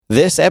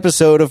This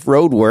episode of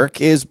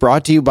Roadwork is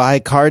brought to you by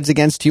Cards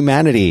Against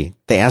Humanity.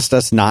 They asked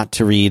us not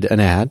to read an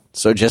ad,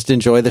 so just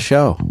enjoy the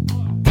show.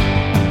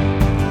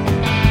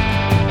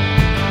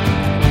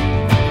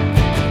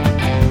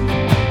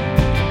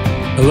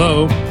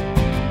 Hello.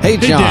 Hey,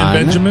 John.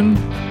 Dan Benjamin.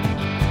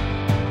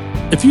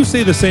 If you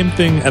say the same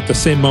thing at the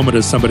same moment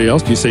as somebody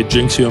else, do you say,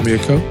 Jinx, you owe me a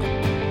Coke?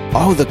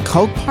 Oh, the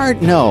Coke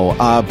part? No,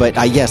 but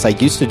yes, I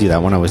used to do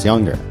that when I was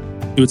younger.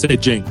 You would say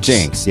Jinx.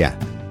 Jinx, yeah.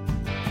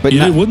 But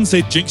you wouldn't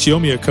say, Jinx, you owe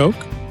me a Coke?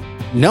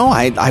 No,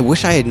 I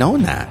wish I had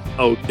known that.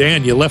 Oh,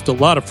 Dan, you left a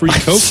lot of free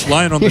Cokes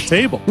lying on the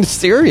table.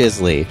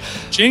 Seriously.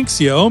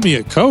 Jinx, you owe me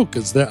a Coke.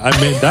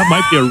 That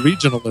might be a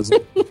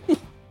regionalism.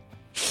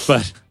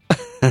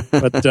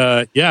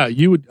 But yeah,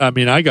 you would. I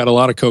mean, I got a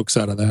lot of Cokes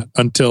out of that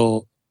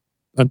until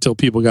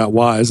people got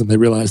wise and they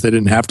realized they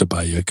didn't have to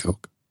buy you a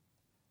Coke.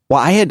 Well,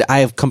 I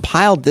have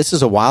compiled, this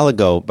is a while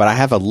ago, but I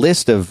have a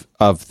list of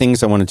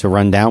things I wanted to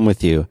run down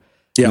with you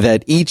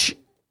that each,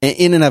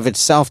 in and of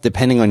itself,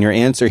 depending on your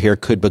answer here,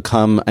 could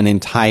become an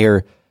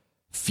entire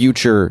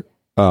future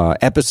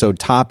episode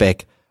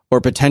topic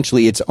or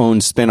potentially its own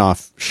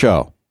spin-off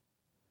show.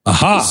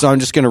 Aha! So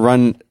I'm just going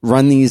to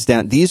run these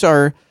down.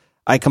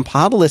 I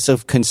compiled a list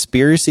of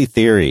conspiracy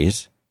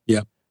theories.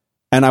 Yeah.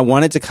 And I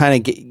wanted to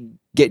kind of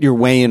get your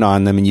weigh in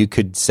on them, and you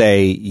could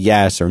say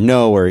yes or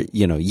no, or,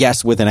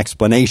 yes with an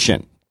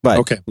explanation. But,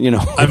 okay.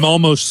 I'm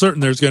almost certain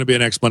there's going to be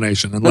an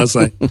explanation, unless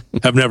I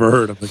have never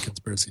heard of the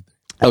conspiracy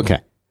theory. Okay.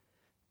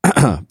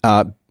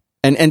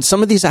 And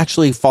some of these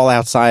actually fall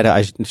outside,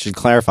 I should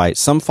clarify,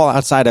 some fall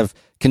outside of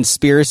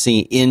conspiracy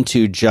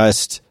into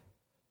just,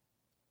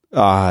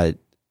 could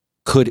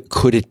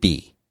it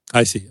be?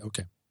 I see.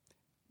 Okay.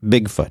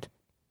 Bigfoot.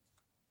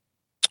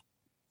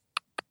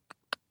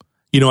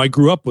 I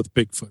grew up with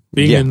Bigfoot.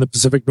 Being in the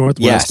Pacific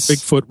Northwest,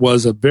 Bigfoot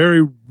was a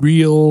very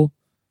real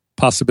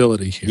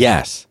possibility here.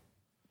 Yes.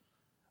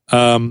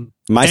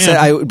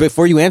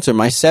 Before you answer,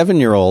 my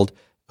 7-year-old,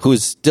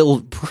 who's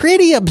still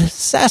pretty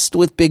obsessed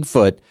with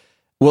Bigfoot,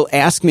 will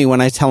ask me when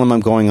I tell him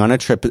I'm going on a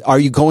trip, are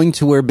you going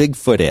to where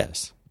Bigfoot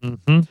is?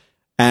 Mm-hmm.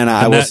 And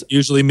that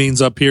usually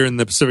means up here in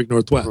the Pacific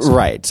Northwest.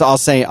 Right. So I'll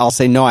say,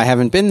 no, I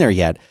haven't been there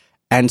yet.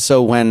 And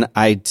so when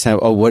I say,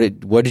 oh,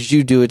 what did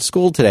you do at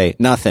school today?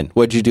 Nothing.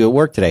 What did you do at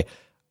work today?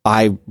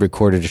 I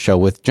recorded a show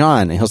with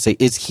John, and he'll say,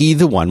 is he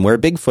the one where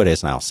Bigfoot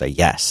is? And I'll say,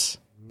 yes.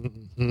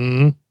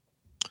 Mm-hmm.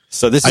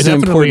 So this is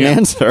an important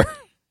answer.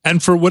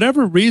 And for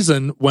whatever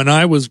reason, when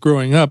I was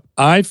growing up,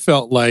 I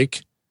felt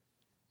like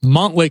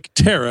Montlake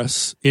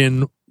Terrace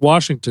in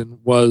Washington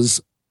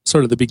was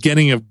sort of the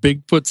beginning of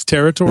Bigfoot's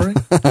territory.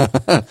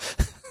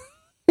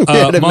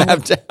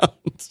 Montlake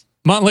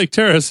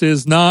Terrace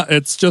is not,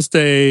 it's just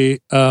a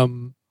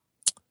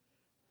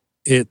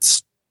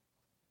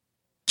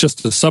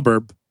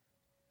suburb.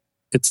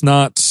 It's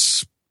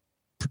not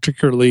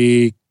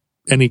particularly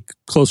any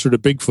closer to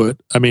Bigfoot.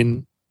 I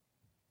mean,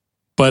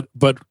 but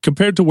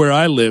compared to where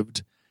I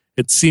lived,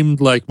 it seemed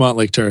like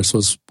Montlake Terrace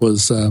was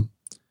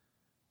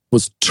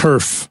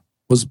turf,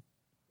 was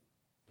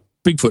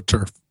Bigfoot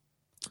turf.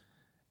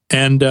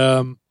 And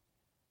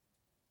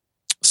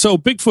so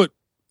Bigfoot,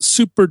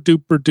 super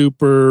duper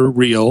duper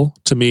real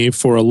to me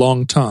for a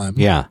long time.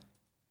 Yeah.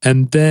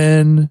 And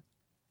then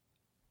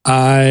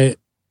I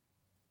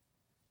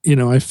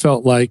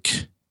felt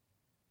like,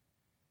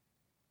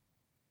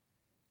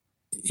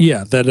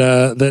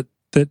 that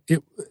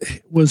it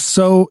was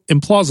so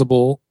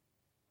implausible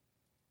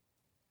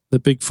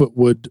that Bigfoot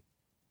would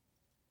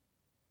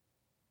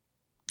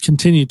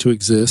continue to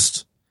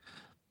exist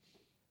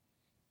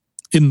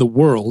in the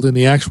world, in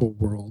the actual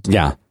world.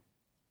 Yeah.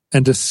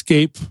 And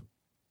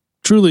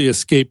truly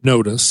escape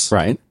notice.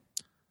 Right.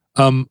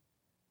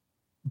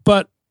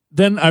 But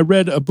then I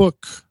read a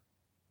book,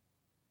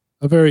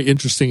 a very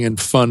interesting and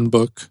fun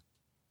book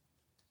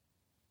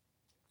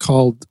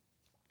called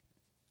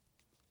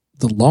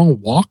The Long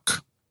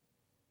Walk.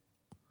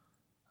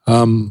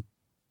 And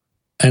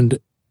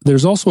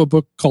there's also a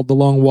book called The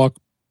Long Walk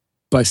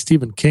by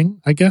Stephen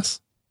King, I guess.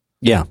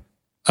 Yeah.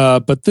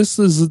 But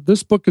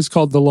this book is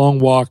called The Long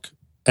Walk,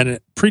 and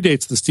it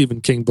predates the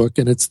Stephen King book,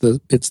 and it's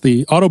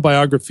the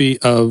autobiography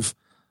of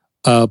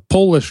a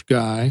Polish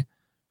guy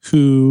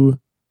who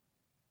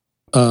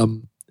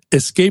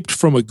escaped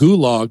from a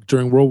gulag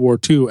during World War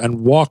II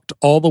and walked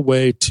all the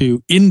way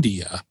to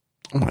India.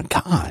 Oh my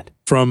God.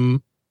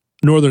 From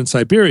northern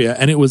Siberia,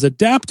 and it was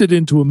adapted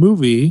into a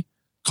movie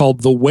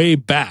called The Way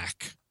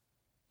Back.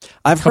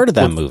 I've heard of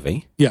that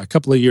movie. Yeah, a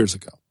couple of years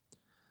ago.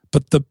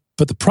 But the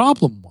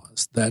problem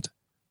was that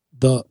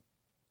the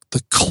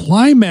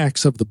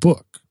climax of the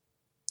book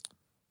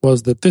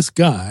was that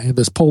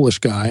this Polish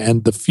guy,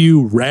 and the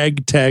few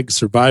ragtag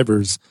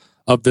survivors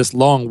of this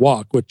long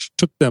walk, which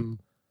took them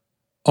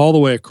all the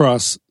way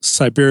across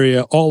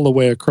Siberia, all the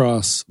way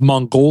across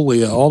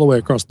Mongolia, all the way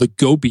across the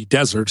Gobi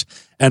Desert,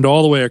 and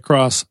all the way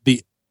across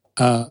the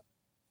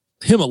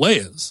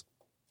Himalayas.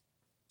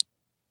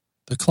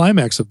 The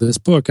climax of this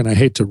book, and I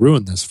hate to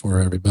ruin this for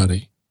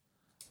everybody,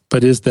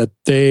 but is that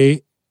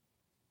they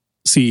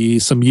see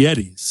some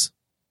Yetis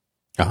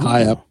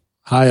high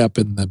up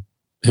in the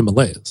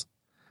Himalayas.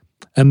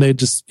 And they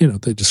just,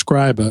 they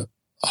describe a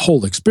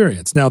whole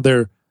experience. Now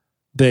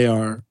they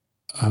are,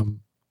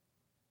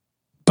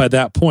 by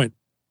that point,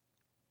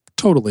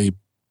 totally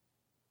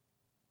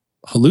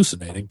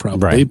hallucinating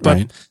probably,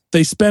 but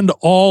they spend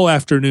all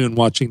afternoon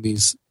watching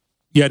these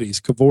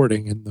Yetis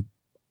cavorting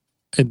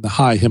in the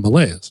high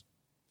Himalayas.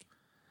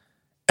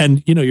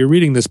 And, you're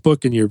reading this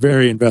book and you're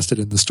very invested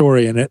in the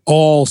story, and it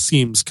all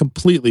seems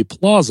completely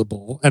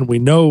plausible. And we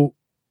know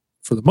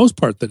for the most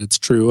part that it's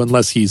true,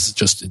 unless he's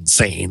just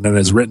insane and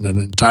has written an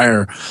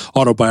entire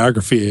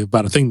autobiography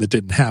about a thing that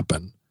didn't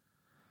happen.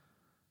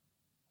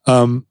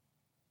 And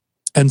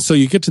so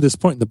you get to this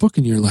point in the book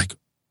and you're like,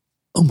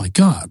 oh my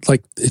God,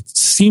 like it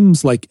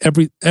seems like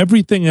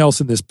everything else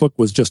in this book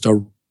was just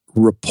a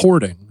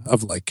reporting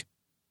of like,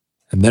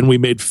 and then we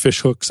made fish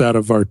hooks out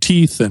of our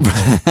teeth, and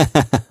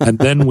and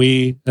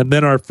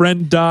then our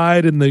friend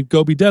died in the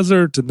Gobi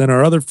Desert, and then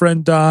our other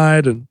friend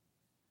died, and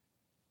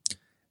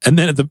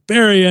then at the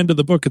very end of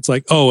the book, it's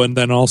like, oh, and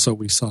then also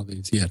we saw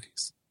these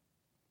Yetis,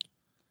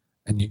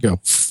 and you go,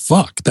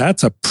 fuck,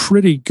 that's a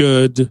pretty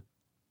good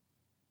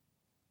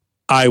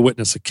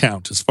eyewitness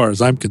account as far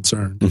as I'm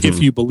concerned,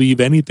 if you believe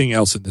anything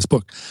else in this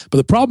book. But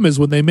the problem is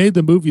when they made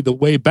the movie The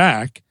Way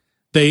Back,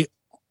 they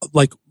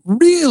like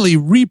really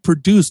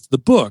reproduced the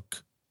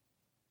book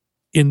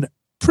in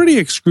pretty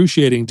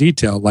excruciating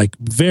detail, like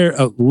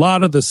a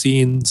lot of the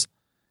scenes,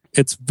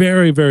 it's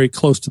very, very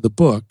close to the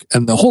book.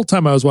 And the whole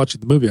time I was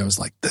watching the movie, I was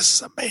like, this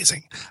is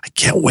amazing. I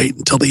can't wait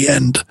until the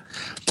end.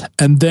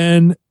 And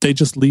then they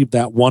just leave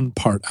that one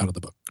part out of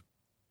the book.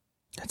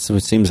 So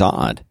it seems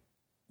odd.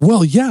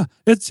 Well, yeah,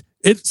 it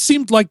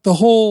seemed like the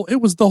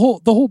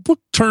whole book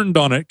turned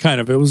on it,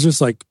 kind of. It was just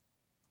like,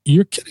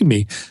 you're kidding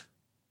me.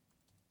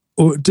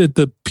 Did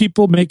the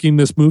people making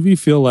this movie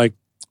feel like,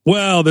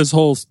 well, this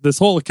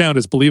whole account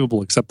is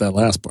believable except that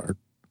last part?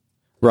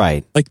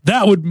 Right. Like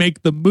that would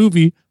make the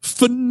movie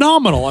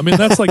phenomenal. I mean,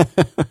 that's like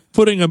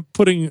putting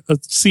a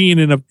scene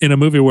in a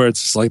movie where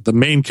it's just like the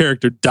main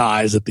character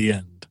dies at the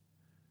end.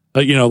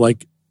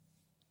 Like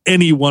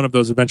any one of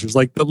those adventures,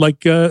 like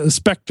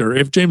Spectre.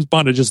 If James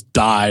Bond had just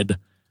died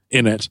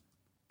in it,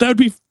 that would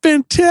be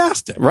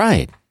fantastic.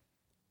 Right.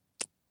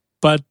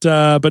 But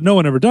no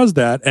one ever does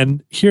that.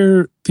 And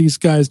here, these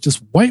guys just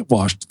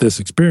whitewashed this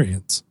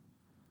experience.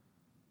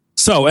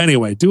 So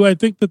anyway, do I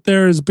think that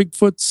there is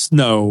Bigfoots?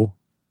 No.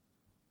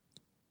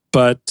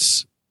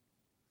 But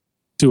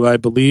do I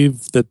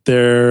believe that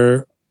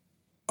there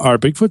are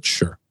Bigfoots?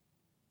 Sure.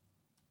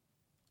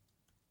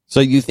 So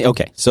you think,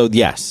 okay, so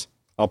yes,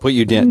 I'll put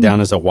you down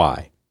as a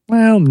Y.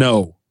 Well,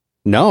 no.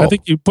 No. I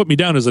think you put me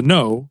down as a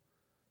no,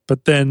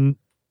 but then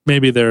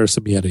maybe there are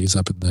some Yetis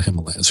up in the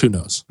Himalayas. Who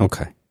knows?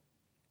 Okay.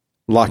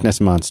 Loch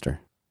Ness Monster.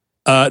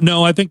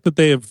 No, I think that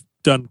they have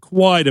done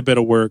quite a bit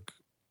of work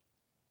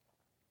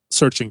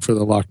searching for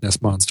the Loch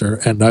Ness Monster,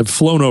 and I've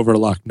flown over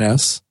Loch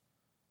Ness,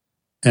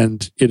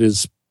 and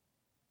the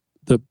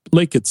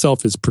lake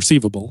itself is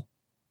perceivable.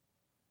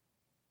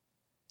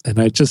 And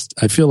I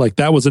feel like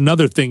that was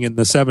another thing in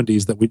the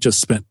 70s that we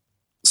just spent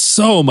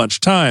so much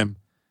time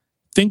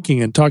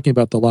thinking and talking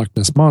about the Loch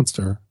Ness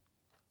Monster.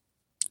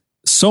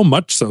 So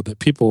much so that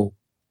people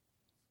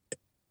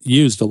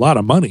used a lot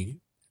of money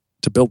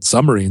to build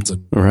submarines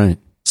and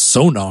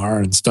sonar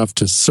and stuff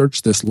to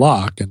search this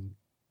loch, and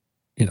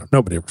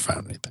nobody ever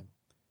found anything.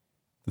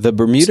 The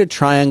Bermuda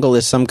Triangle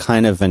is some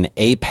kind of an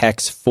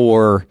apex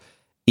for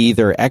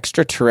either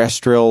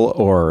extraterrestrial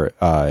or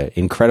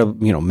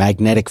incredible,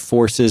 magnetic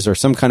forces, or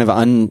some kind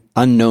of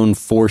unknown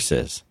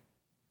forces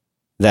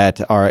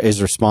that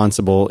is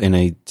responsible in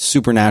a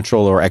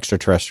supernatural or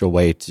extraterrestrial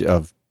way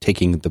of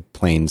taking the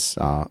planes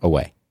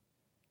away.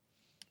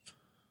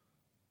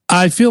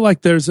 I feel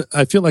like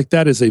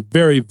that is a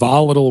very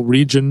volatile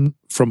region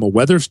from a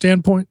weather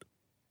standpoint.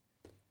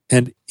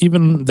 And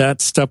even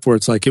that stuff where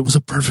it's like, it was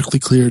a perfectly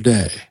clear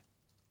day.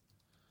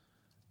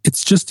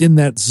 It's just in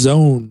that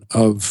zone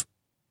of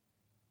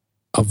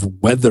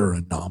weather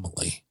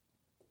anomaly.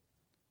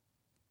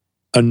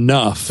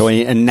 Enough. So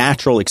a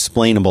natural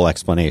explainable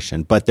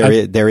explanation, but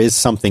there is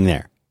something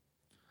there.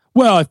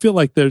 Well, I feel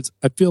like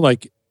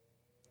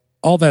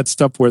all that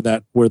stuff where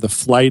the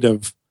flight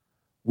of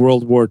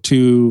World War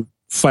II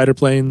fighter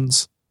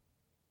planes,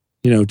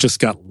 just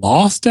got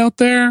lost out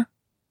there.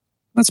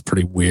 That's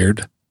pretty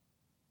weird.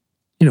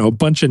 A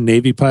bunch of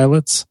Navy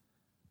pilots,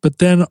 but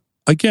then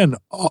again,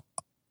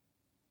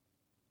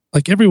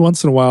 like every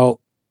once in a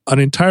while, an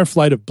entire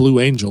flight of Blue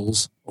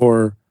Angels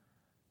or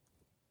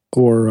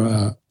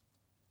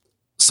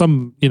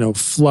some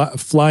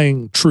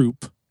flying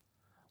troop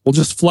will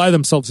just fly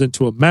themselves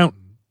into a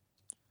mountain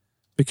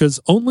because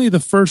only the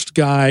first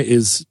guy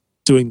is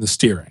doing the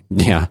steering.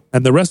 Yeah.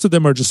 And the rest of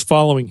them are just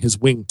following his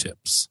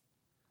wingtips.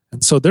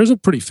 And so there's a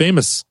pretty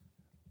famous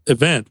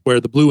event where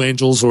the Blue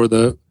Angels or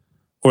the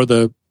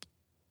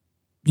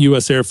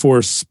U.S. Air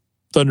Force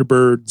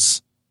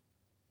Thunderbirds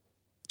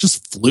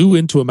just flew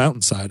into a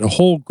mountainside, a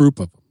whole group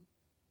of them,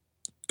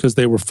 because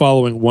they were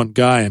following one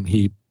guy and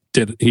he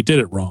did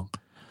it wrong.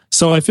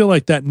 So I feel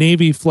like that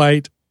Navy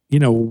flight,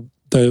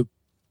 the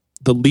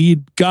the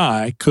lead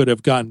guy could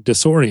have gotten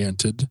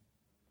disoriented,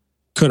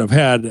 could have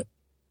had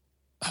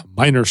a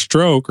minor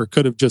stroke, or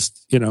could have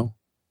just,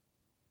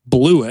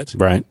 blew it.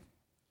 Right.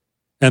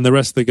 And the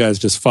rest of the guys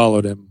just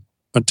followed him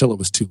until it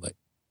was too late.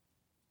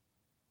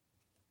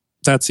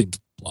 That seems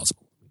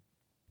plausible.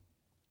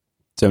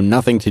 So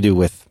nothing to do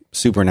with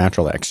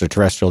supernatural,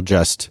 extraterrestrial,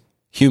 just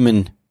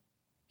human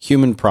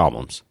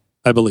problems.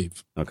 I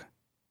believe. Okay.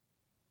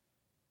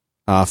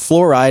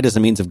 Fluoride as a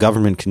means of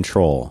government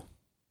control.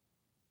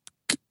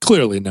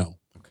 Clearly, no.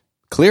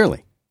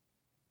 Clearly.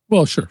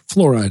 Well, sure.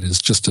 Fluoride is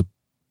just a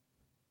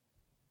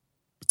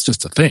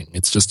thing.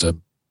 It's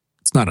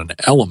not an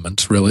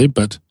element, really,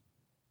 but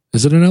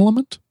is it an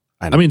element?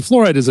 I mean,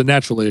 fluoride is a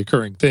naturally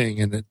occurring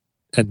thing,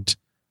 and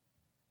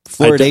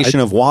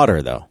fluoridation of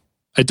water, though.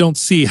 I don't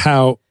see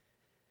how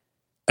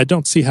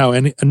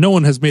no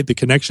one has made the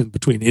connection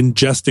between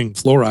ingesting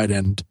fluoride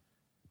and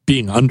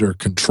being under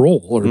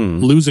control or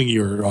losing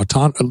your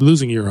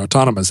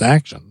autonomous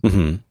action.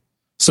 Mm-hmm.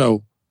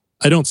 So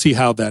I don't see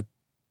how that.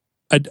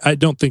 I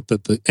don't think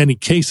that any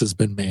case has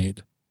been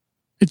made.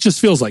 It just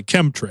feels like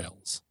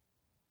chemtrails.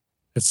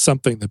 It's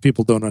something that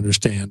people don't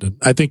understand, and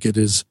I think it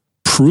is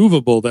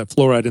provable that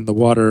fluoride in the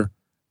water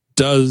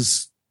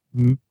does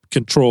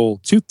control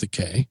tooth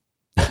decay,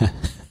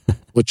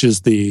 which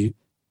is the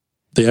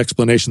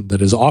explanation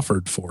that is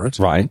offered for it.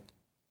 Right.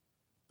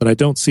 But I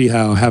don't see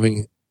how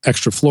having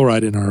extra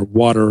fluoride in our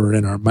water or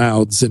in our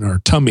mouths, in our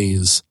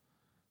tummies,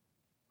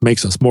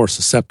 makes us more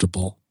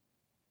susceptible.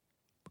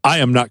 I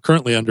am not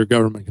currently under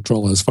government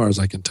control as far as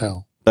I can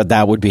tell. But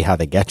that would be how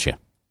they get you.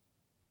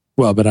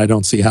 Well, but I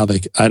don't see how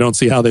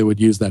they would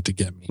use that to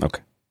get me.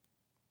 Okay.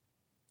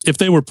 If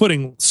they were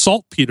putting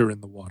saltpeter in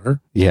the water.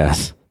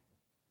 Yes.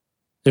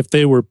 If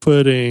they were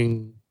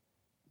putting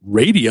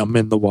radium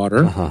in the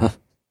water,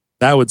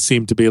 that would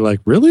seem to be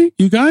like, really?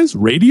 You guys?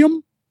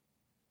 Radium?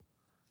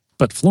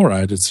 But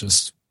fluoride, it's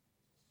just,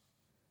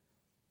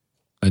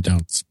 I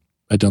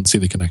don't see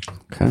the connection.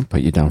 Okay,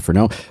 put you down for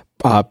no.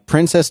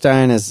 Princess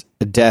Diana's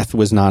death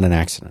was not an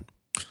accident.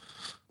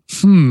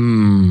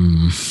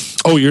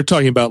 Oh, you're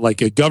talking about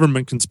like a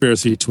government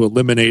conspiracy to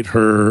eliminate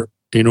her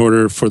in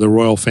order for the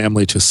royal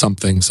family to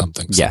something.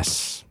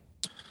 Yes.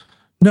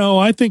 No,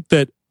 I think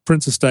that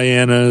Princess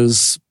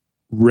Diana's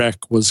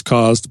wreck was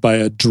caused by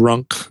a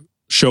drunk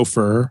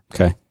chauffeur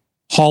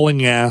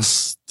hauling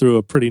ass through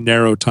a pretty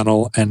narrow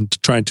tunnel and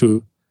trying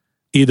to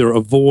either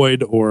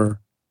avoid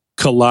or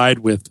collide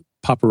with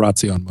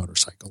paparazzi on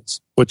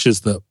motorcycles, which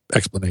is the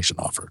explanation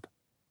offered.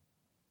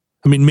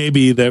 I mean,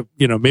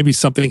 maybe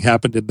something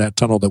happened in that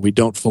tunnel that we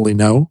don't fully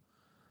know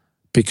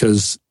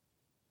because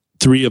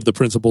 3 of the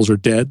principals are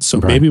dead.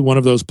 So maybe one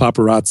of those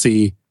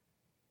paparazzi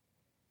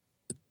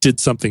did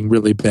something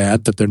really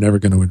bad that they're never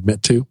going to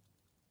admit to.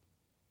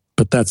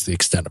 But that's the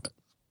extent of it.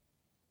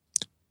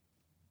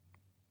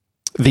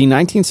 The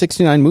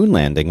 1969 moon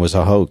landing was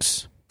a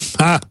hoax.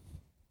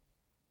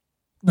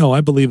 No,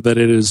 I believe that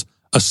it is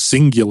a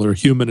singular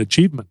human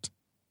achievement.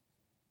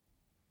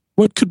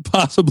 What could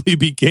possibly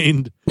be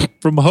gained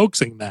from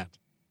hoaxing that?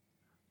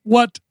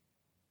 What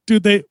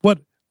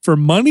for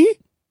money?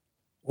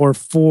 Or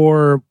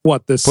for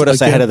what? This put us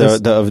ahead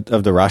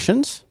of the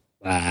Russians?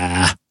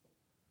 I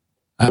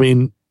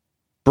mean,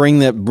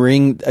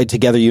 bring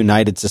together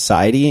united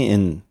society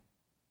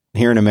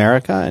here in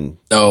America and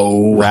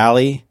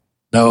rally.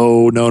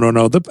 No.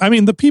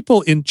 The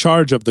people in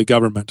charge of the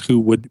government who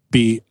would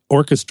be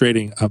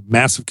orchestrating a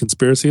massive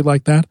conspiracy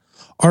like that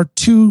are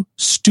too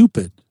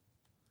stupid.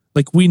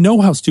 Like, we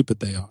know how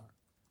stupid they are.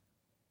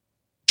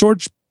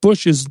 George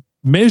Bush is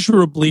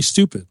measurably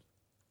stupid.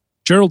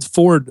 Gerald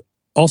Ford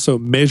also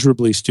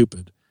measurably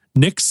stupid.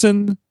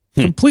 Nixon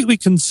completely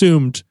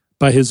consumed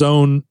by his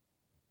own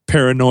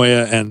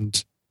paranoia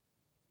and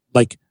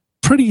like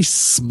pretty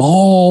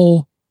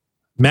small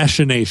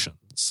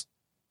machinations.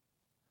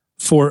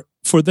 For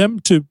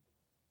them to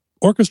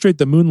orchestrate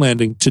the moon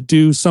landing to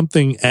do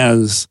something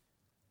as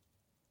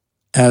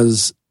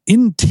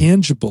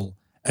intangible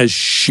as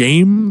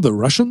shame the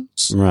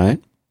Russians,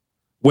 right?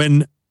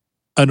 When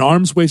an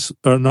arms race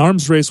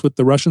with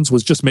the Russians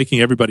was just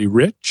making everybody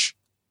rich,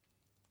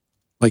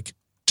 like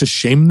to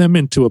shame them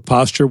into a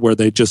posture where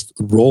they just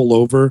roll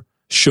over,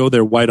 show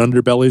their white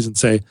underbellies, and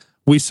say,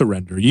 "We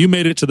surrender. You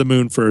made it to the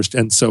moon first,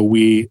 and so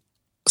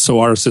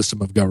our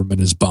system of government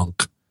is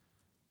bunk,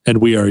 and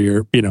we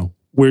are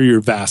we're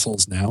your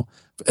vassals now."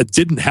 It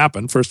didn't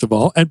happen, first of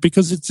all, and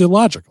because it's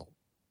illogical.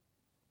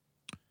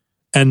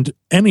 And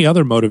any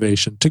other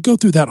motivation to go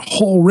through that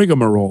whole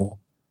rigmarole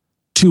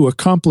to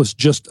accomplish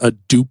just a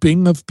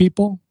duping of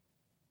people,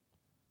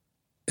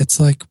 it's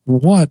like,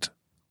 what?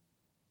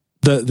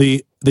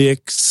 The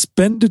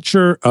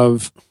expenditure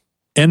of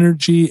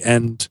energy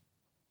and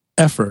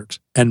effort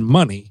and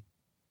money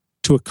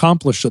to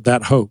accomplish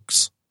that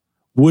hoax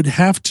would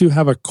have to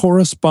have a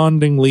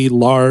correspondingly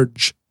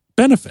large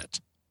benefit,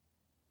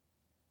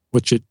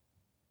 which it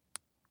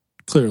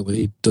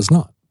clearly does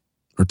not,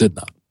 or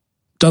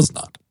does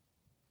not.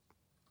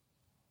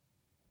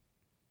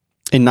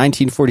 In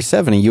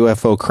 1947, a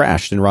UFO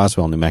crashed in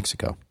Roswell, New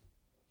Mexico.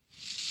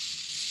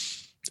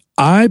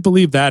 I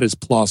believe that is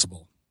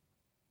plausible.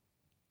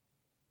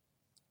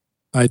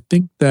 I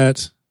think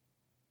that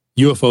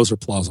UFOs are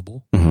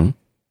plausible. Mm-hmm.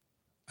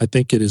 I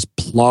think it is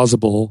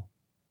plausible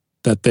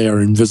that they are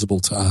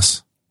invisible to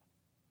us.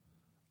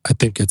 I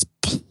think it's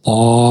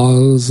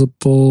plausible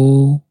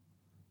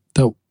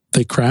that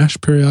they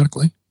crash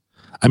periodically.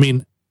 I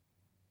mean,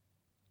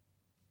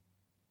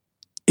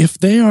 if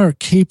they are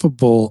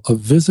capable of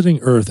visiting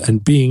Earth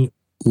and being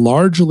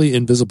largely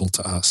invisible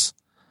to us,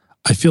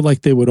 I feel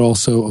like they would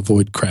also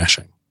avoid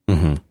crashing.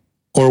 Mm-hmm.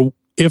 Or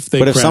if they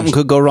But if crash, something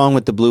could go wrong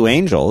with the Blue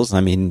Angels,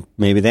 I mean,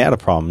 maybe they had a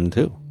problem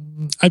too.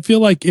 I feel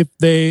like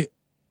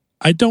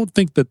I don't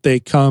think that they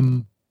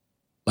come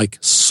like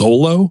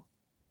solo.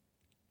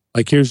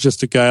 Like here's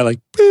just a guy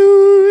like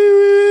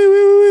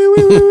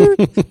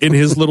in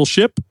his little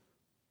ship.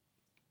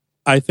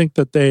 I think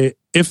that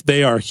if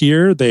they are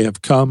here, they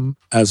have come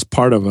as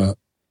part of a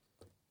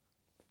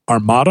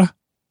armada.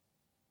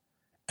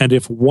 And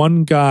if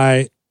one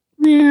guy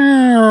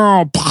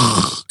in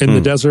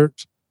the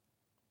desert,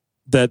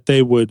 that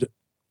they would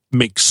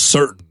make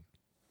certain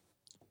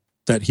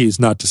that he's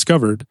not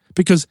discovered,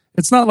 because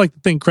it's not like the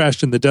thing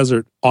crashed in the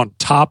desert on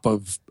top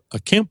of a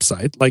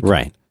campsite. Like,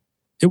 right.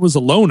 It was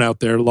alone out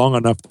there long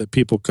enough that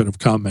people could have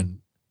come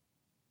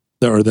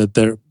or that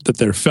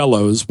their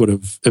fellows would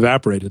have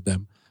evaporated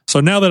them. So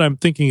now that I'm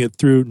thinking it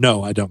through,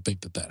 no, I don't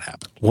think that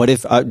happened. What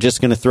if,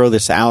 just going to throw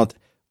this out,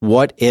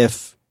 what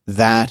if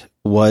that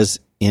was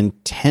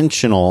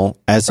intentional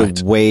as a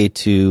way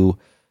to,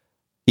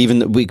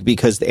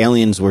 because the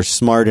aliens were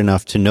smart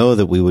enough to know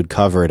that we would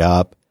cover it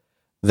up,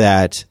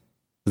 that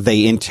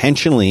they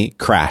intentionally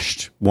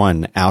crashed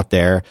one out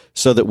there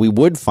so that we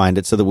would find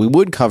it, so that we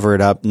would cover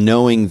it up,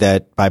 knowing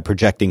that by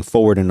projecting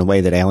forward in a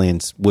way that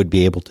aliens would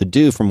be able to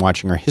do from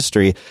watching our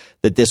history,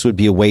 that this would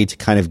be a way to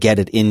kind of get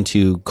it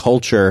into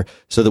culture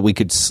so that we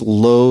could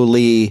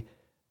slowly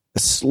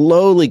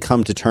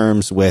come to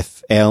terms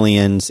with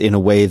aliens in a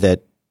way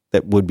that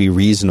would be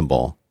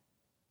reasonable.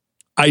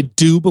 I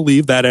do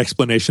believe that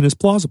explanation is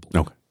plausible.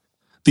 Okay.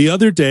 The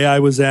other day I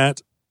was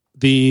at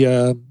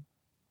the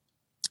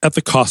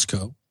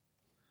Costco,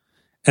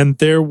 and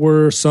there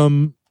were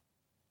some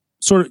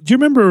sort of, do you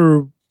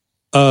remember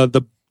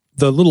the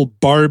little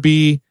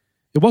Barbie?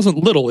 It wasn't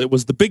little, it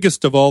was the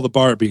biggest of all the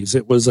Barbies.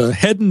 It was a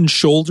Head and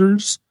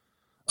Shoulders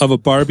of a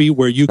Barbie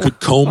where you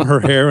could comb her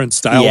hair and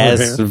style her hair.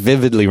 Yes,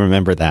 vividly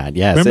remember that.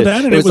 Yes. Remember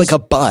that? And it was like a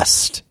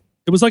bust.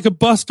 It was like a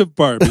bust of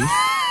Barbie.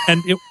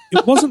 And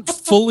it wasn't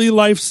fully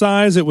life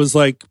size. It was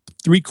like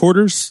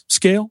 3/4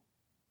 scale.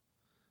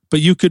 But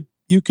you could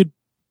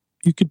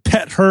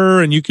pet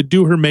her, and you could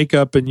do her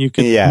makeup, and you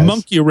could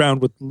monkey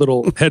around with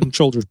little Head and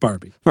Shoulders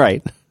Barbie.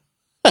 Right.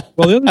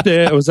 Well, the other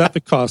day I was at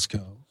the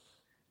Costco,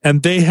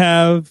 and they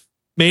have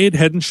made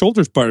Head and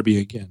Shoulders Barbie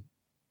again.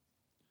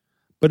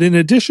 But in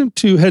addition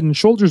to Head and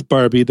Shoulders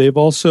Barbie, they've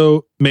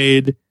also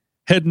made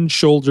Head and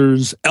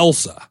Shoulders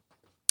Elsa.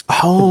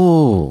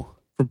 Oh.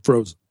 From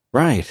Frozen.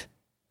 Right.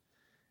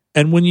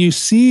 And when you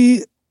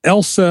see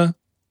Elsa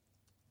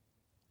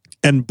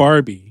and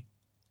Barbie,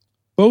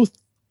 both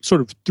sort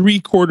of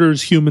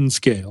 3/4 human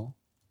scale,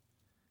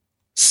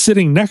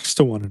 sitting next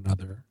to one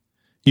another,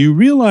 you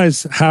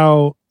realize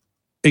how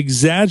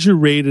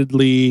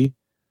exaggeratedly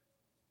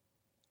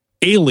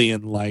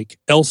alien-like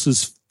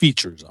Elsa's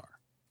features are.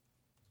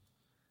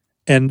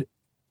 And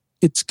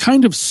it's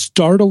kind of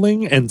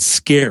startling and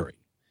scary,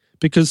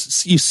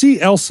 because you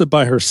see Elsa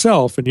by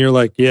herself and you're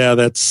like, yeah,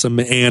 that's some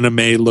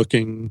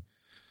anime-looking,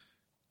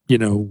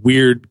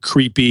 weird,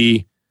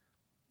 creepy,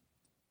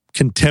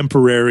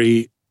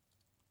 contemporary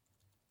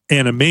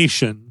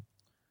animation.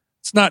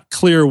 It's not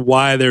clear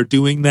why they're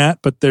doing that,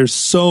 but there's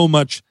so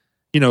much,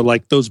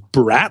 like those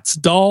Bratz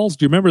dolls.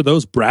 Do you remember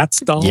those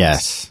Bratz dolls?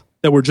 Yes.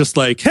 That were just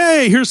like,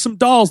 hey, here's some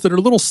dolls that are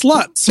little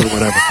sluts or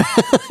whatever.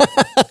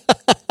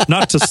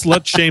 Not to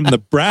slut shame the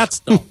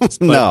Bratz dolls,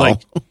 but no.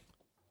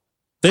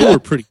 They were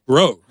pretty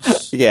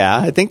gross. Yeah,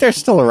 I think they're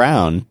still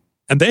around.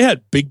 And they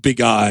had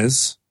big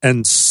eyes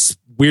and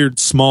weird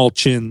small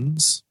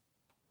chins.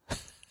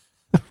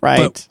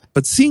 Right.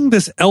 But seeing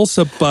this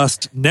Elsa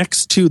bust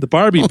next to the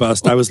Barbie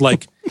bust, I was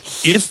like,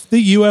 if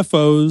the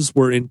UFOs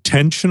were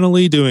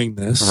intentionally doing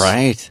this,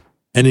 right,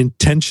 and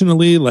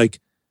intentionally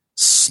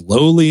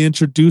slowly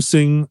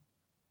introducing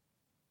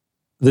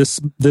this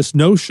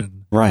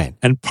notion, right,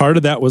 and part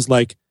of that was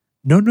like,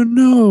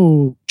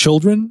 no,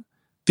 children,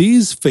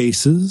 these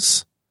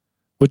faces,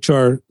 which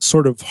are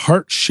sort of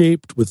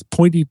heart-shaped with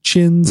pointy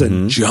chins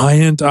and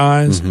giant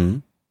eyes,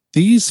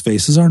 these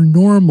faces are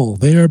normal.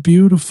 They are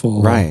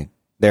beautiful. Right.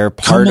 They're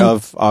part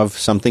of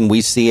something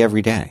we see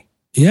every day.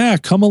 Yeah,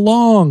 come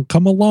along.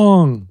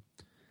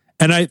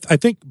 And I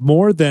think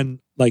more than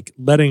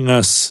letting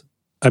us,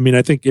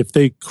 I think if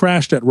they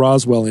crashed at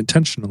Roswell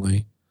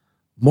intentionally,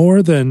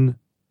 more than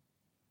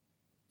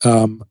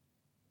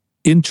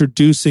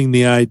introducing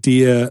the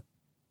idea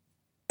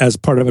as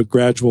part of a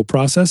gradual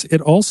process,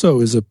 it also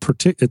is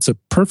it's a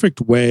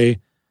perfect way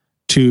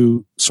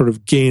to sort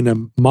of gain a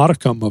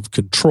modicum of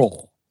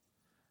control,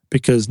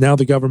 because now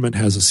the government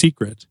has a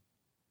secret.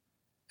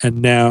 And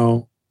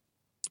now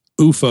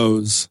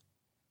UFOs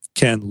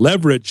can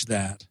leverage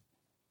that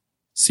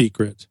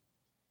secret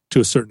to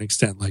a certain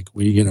extent. Like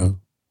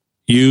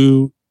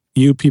you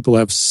people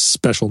have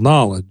special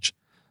knowledge.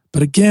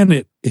 But again,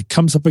 it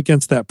comes up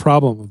against that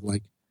problem of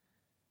like,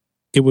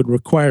 it would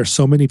require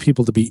so many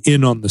people to be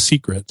in on the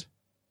secret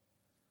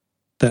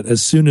that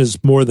as soon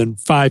as more than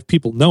 5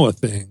 people know a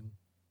thing,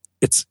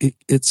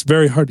 it's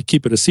very hard to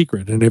keep it a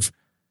secret. And if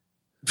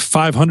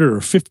 500 or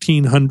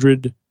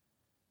 1,500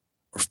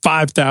 or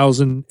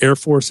 5,000 Air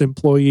Force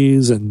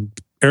employees and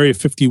Area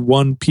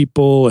 51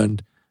 people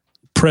and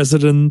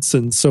presidents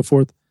and so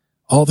forth,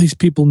 all these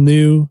people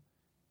knew,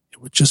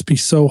 it would just be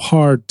so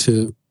hard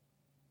to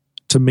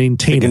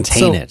maintain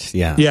it.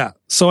 Yeah.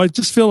 So I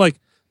just feel like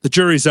the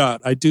jury's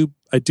out. I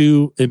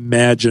do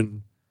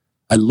imagine,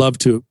 I love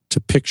to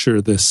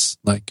picture this,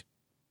 like,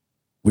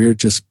 we're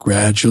just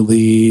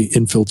gradually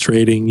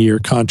infiltrating your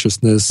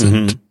consciousness,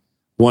 and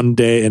one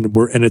day, and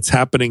it's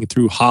happening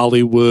through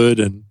Hollywood,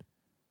 and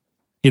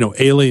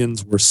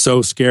aliens were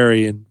so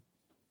scary in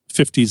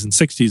 50s and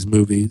 60s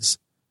movies,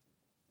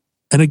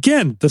 and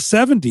again the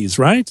 70s,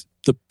 right?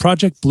 The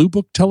Project Blue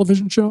Book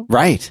television show,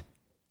 right?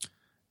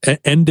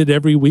 Ended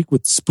every week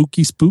with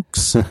spooky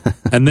spooks,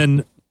 and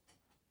then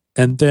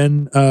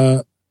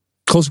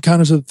Close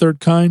Encounters of the Third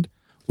Kind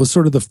was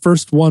sort of the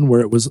first one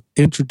where it was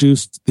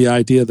introduced the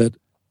idea that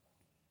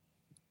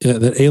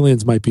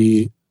aliens might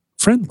be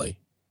friendly,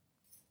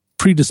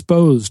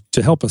 predisposed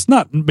to help us.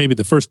 Not maybe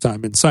the first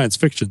time in science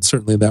fiction,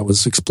 certainly that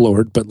was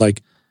explored, but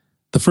like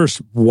the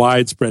first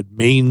widespread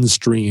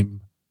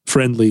mainstream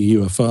friendly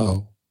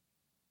UFO.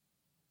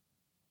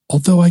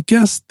 Although I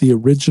guess the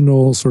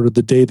original sort of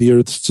The Day the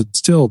Earth Stood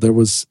Still, there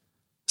was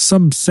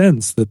some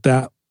sense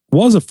that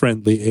was a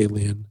friendly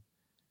alien.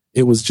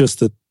 It was just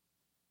that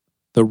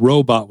the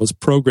robot was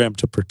programmed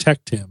to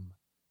protect him,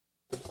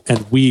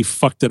 and we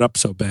fucked it up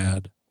so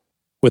bad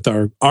with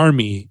our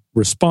army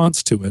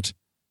response to it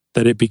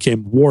that it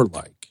became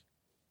warlike.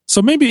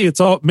 So maybe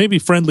maybe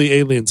friendly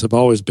aliens have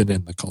always been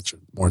in the culture.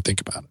 The more I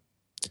think about it,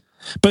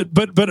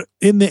 but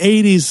in the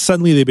 80s,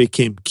 suddenly they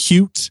became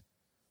cute,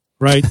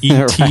 right?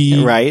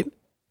 E.T. right?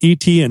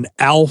 E.T. and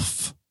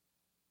Alf,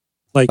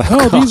 like,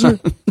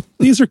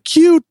 these are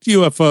cute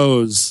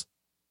UFOs,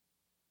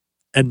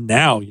 and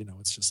now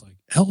it's just like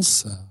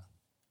Elsa.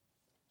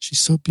 She's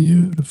so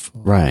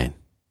beautiful. Right.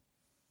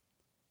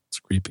 It's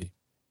creepy.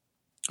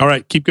 All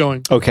right, keep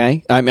going.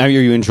 Okay. Are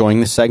you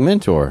enjoying this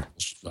segment, or?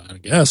 I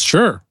guess,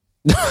 sure.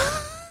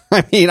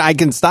 I mean, I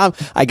can stop.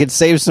 I could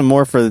save some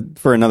more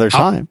for another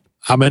time.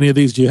 How many of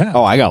these do you have?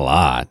 Oh, I got a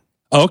lot.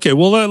 Okay,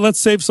 well, let's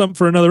save some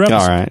for another episode.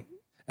 All right.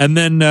 And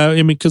then,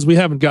 because we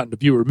haven't gotten to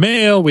viewer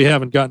mail, we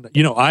haven't gotten,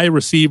 I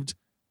received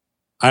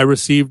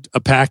a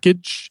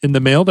package in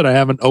the mail that I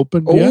haven't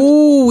opened yet.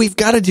 Oh, we've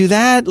got to do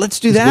that. Let's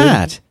do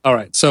that. All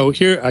right. So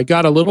here, I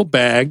got a little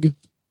bag.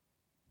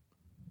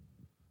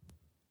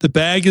 The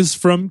bag is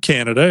from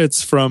Canada.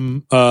 It's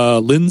from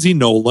Lindsay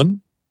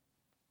Nolan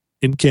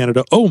in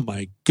Canada. Oh,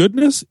 my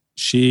goodness.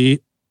 She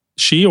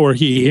or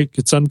he,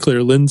 it's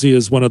unclear. Lindsay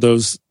is one of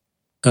those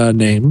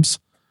names.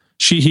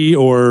 She, he,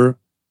 or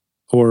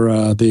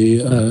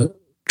the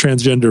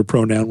transgender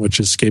pronoun, which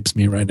escapes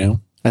me right now.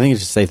 I think you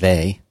should say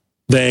they.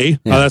 They,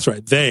 yeah. Oh, that's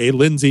right.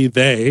 Lindsay,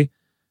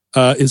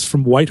 is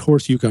from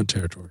Whitehorse, Yukon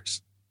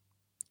Territories,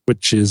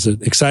 which is an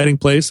exciting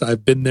place.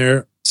 I've been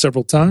there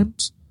several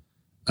times,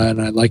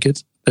 and I like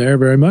it there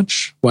very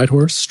much.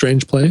 Whitehorse,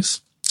 strange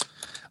place.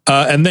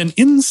 And then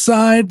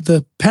inside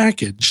the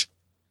package,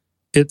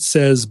 it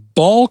says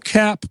ball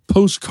cap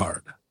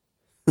postcard.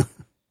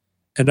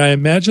 And I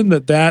imagine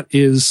that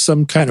is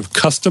some kind of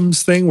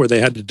customs thing where they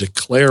had to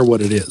declare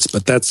what it is.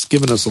 But that's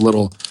given us a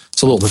little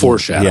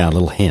foreshadowing. Yeah, a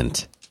little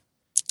hint.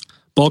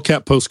 Ball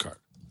cap postcard.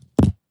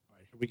 All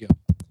right, here we go.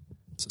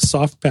 It's a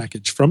soft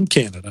package from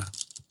Canada.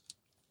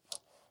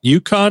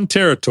 Yukon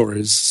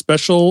Territories,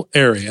 special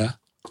area.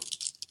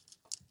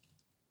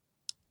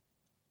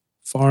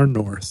 Far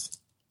north.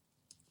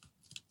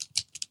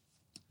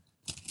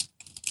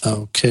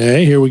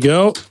 Okay, here we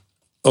go.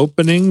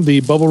 Opening the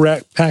bubble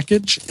wrap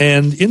package,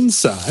 and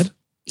inside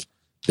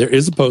there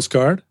is a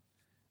postcard.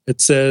 It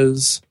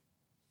says,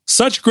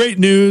 "Such great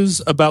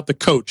news about the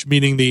coach,"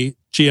 meaning the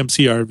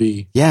GMC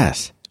RV.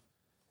 Yes.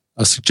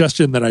 A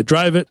suggestion that I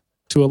drive it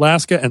to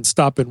Alaska and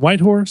stop in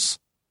Whitehorse.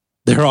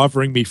 They're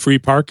offering me free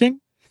parking.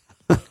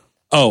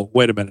 Oh,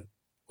 wait a minute.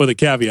 With a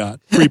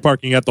caveat, free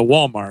parking at the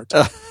Walmart.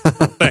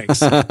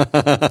 Thanks.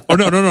 Oh,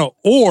 no.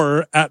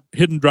 Or at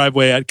hidden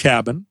driveway at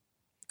cabin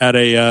at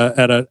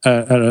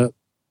a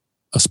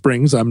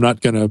Springs. I'm not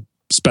going to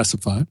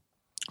specify.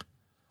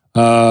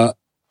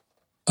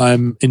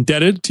 I'm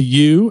indebted to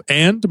you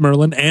and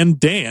Merlin and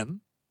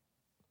Dan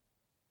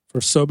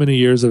for so many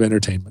years of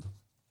entertainment.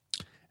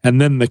 And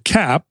then the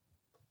cap.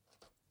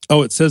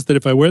 Oh, it says that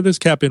if I wear this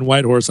cap in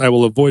Whitehorse, I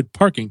will avoid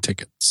parking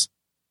tickets.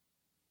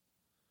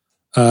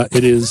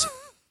 It is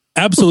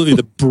absolutely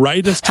the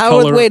brightest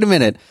color. Wait a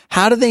minute.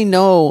 How do they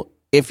know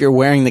if you're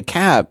wearing the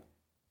cap?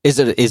 Is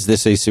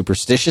this a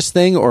superstitious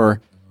thing,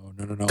 or?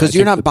 No. Because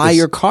you're not by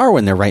your car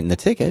when they're writing the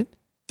ticket.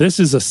 This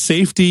is a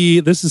safety.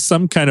 This is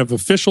some kind of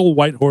official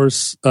White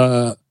Horse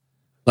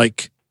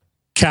like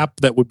cap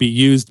that would be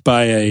used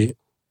by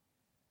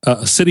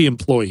a city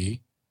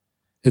employee.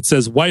 It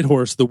says White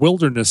Horse, the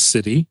wilderness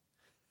city.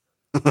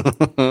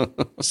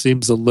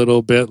 Seems a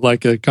little bit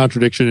like a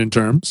contradiction in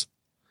terms.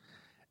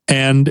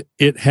 And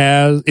it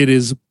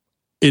is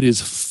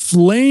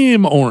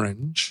flame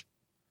orange,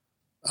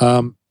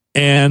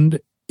 and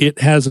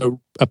it has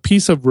a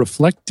piece of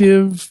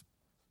reflective,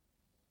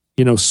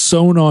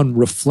 sewn on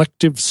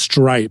reflective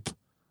stripe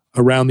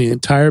around the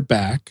entire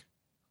back,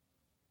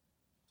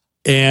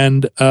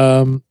 and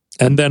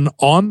then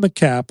on the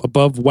cap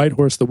above White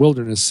Horse, the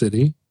wilderness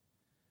city,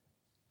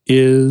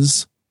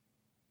 is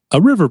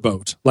a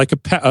riverboat, like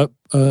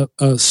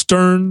a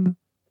stern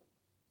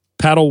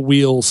paddle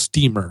wheel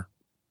steamer,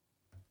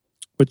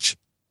 which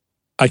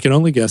I can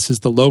only guess is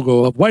the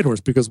logo of White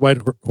Horse, because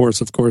White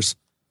Horse, of course,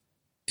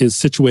 is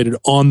situated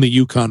on the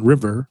Yukon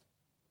River,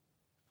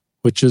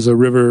 which is a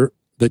river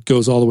that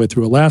goes all the way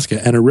through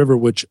Alaska, and a river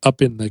which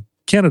up in the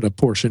Canada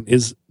portion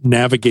is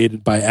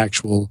navigated by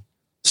actual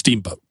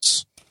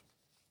steamboats,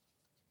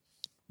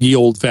 the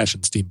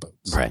old-fashioned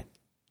steamboats. Right.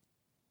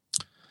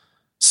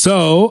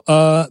 So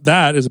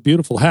that is a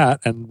beautiful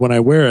hat, and when I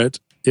wear it,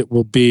 it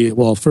will be,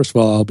 well, first of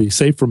all, I'll be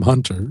safe from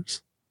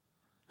hunters.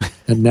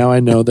 And now I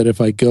know that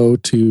if I go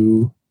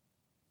to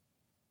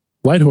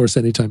White Horse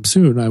anytime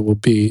soon,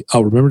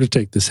 I'll remember to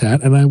take this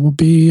hat, and I'll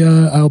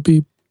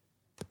be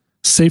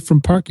safe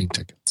from parking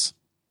tickets.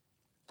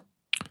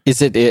 Is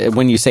it,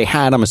 when you say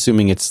hat, I'm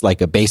assuming it's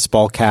like a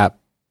baseball cap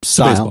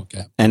style? Baseball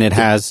cap. And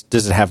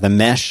does it have the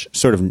mesh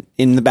sort of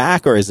in the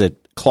back, or is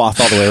it cloth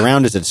all the way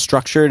around? Is it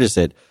structured?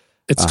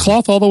 It's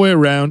cloth all the way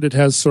around. It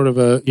has sort of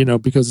a,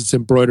 because it's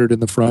embroidered in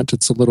the front,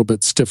 it's a little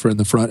bit stiffer in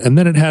the front. And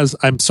then it has,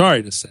 I'm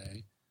sorry to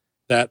say,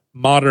 that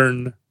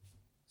modern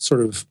sort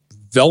of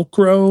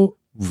Velcro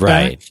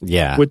right back,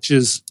 yeah, which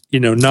is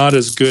not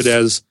as good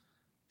as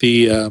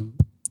the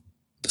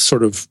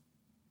sort of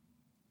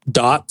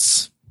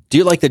dots. Do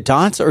you like the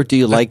dots, or do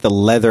you like the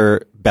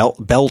leather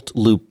belt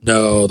loop?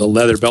 No, the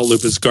leather belt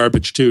loop is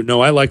garbage too.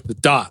 No, I like the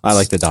dots. I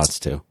like the dots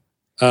too.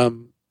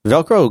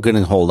 Velcro going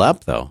to hold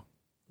up though.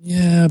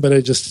 Yeah, but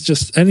I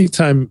just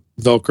anytime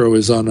Velcro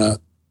is on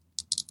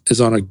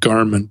a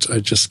garment, I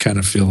just kind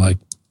of feel like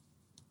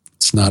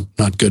it's not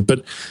good.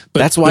 But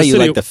that's why you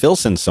like the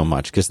Filson so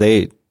much, because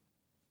they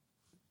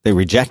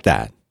reject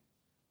that.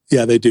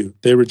 Yeah, they do.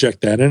 They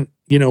reject that. And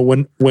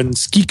when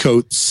ski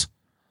coats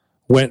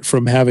went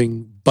from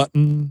having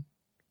button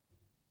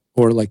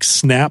or like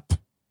snap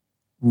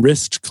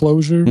wrist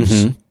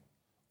closures,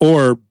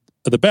 or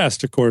the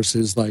best, of course,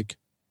 is like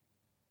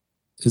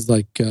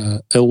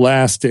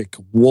elastic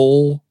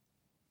wool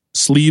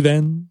sleeve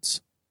ends.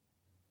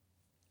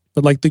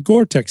 But like the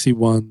Gore-Texy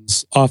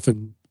ones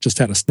often just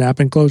had a snap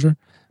enclosure.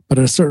 But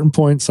at a certain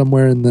point,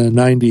 somewhere in the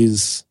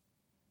 90s,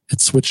 it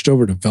switched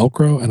over to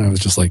Velcro, and I was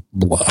just like,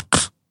 blah.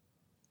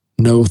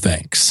 No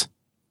thanks.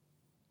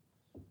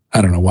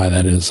 I don't know why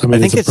that is. I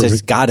think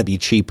it's got to be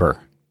cheaper.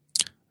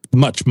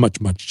 Much, much,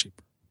 much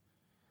cheaper.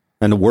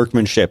 And the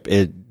workmanship,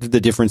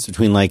 the difference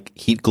between like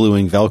heat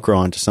gluing Velcro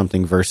onto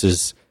something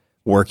versus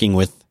working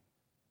with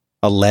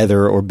a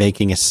leather or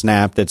making a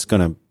snap that's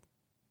going to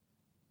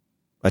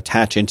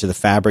attach into the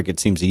fabric,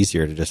 it seems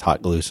easier to just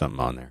hot glue something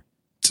on there.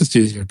 It's just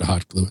easier to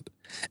hot glue it.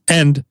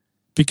 And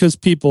because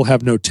people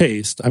have no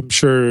taste, I'm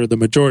sure the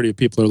majority of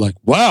people are like,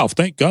 wow,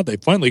 thank God they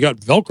finally got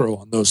Velcro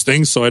on those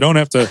things, so I don't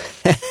have to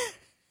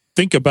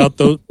think about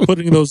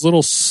putting those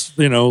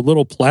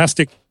little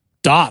plastic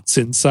dots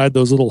inside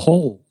those little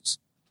holes.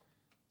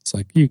 It's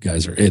like, you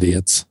guys are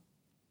idiots.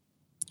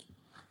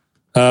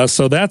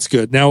 So that's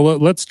good. Now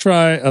let's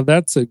try.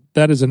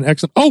 That is an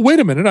excellent. Oh, wait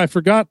a minute! I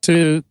forgot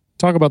to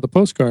talk about the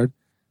postcard.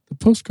 The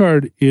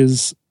postcard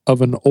is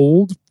of an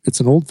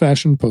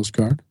old-fashioned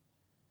postcard,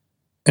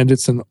 and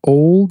it's an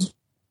old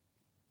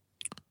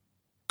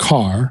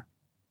car,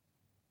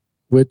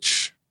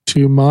 which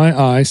to my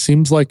eye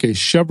seems like a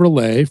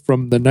Chevrolet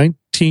from the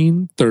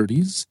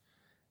 1930s,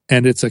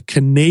 and it's a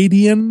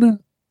Canadian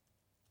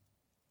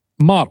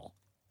model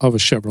of a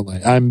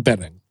Chevrolet. I'm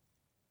betting.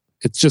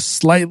 It's just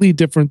slightly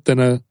different than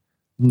a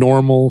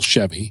normal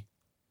Chevy,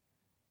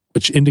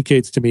 which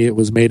indicates to me it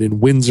was made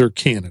in Windsor,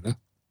 Canada,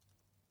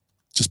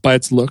 just by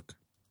its look.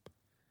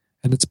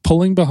 And it's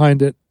pulling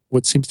behind it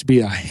what seems to be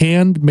a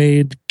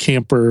handmade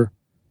camper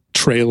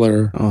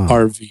trailer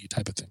RV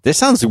type of thing. This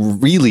sounds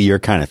really your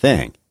kind of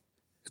thing.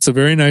 It's a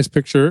very nice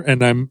picture,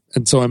 and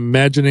so I'm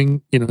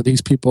imagining,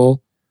 these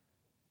people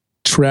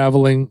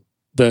traveling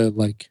the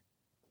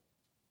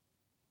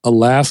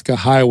Alaska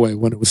highway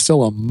when it was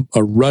still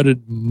a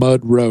rutted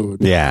mud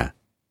road. Yeah.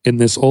 In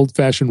this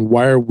old-fashioned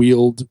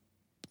wire-wheeled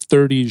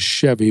 30s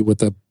Chevy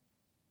with a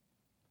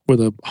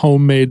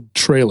homemade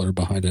trailer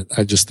behind it.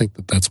 I just think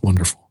that that's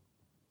wonderful.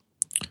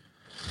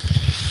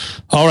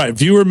 All right,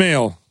 viewer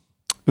mail.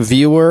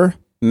 Viewer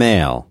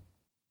mail.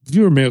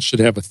 Viewer mail should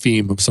have a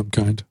theme of some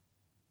kind.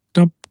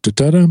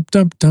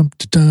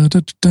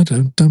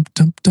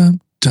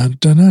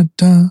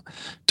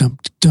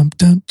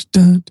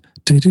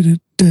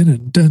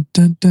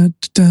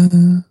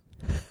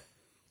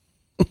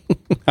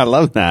 I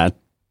love that.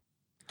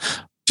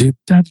 Beer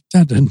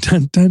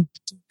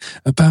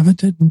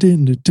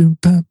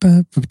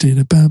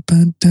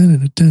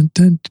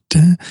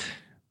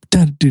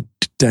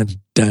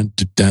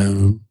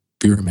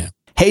Man.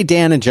 Hey,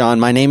 Dan and John,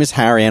 my name is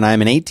Harry, and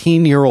I'm an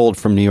 18-year-old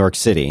from New York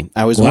City.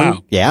 I was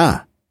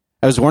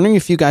wondering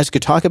if you guys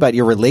could talk about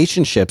your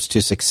relationships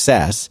to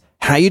success,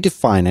 how you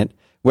define it,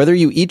 whether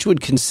you each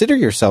would consider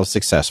yourself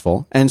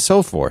successful, and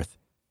so forth.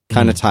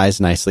 Kind of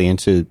ties nicely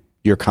into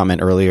your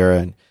comment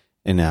earlier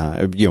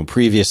and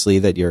previously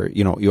that you're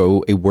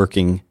a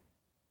working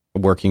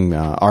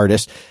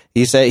artist.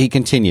 He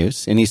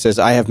continues and he says,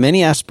 I have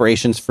many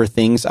aspirations for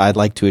things I'd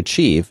like to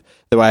achieve.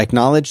 Though I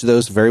acknowledge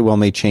those very well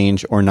may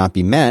change or not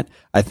be met,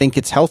 I think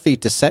it's healthy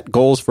to set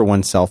goals for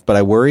oneself, but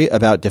I worry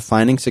about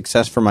defining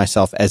success for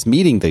myself as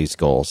meeting these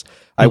goals.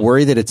 I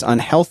worry that it's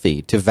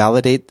unhealthy to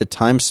validate the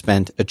time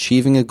spent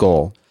achieving a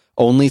goal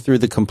only through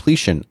the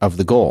completion of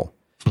the goal.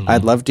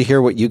 I'd love to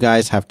hear what you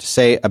guys have to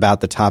say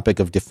about the topic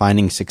of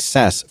defining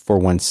success for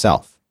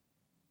oneself.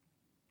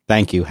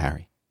 Thank you,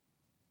 Harry.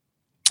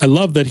 I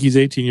love that he's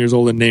 18 years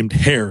old and named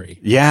Harry.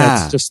 Yeah.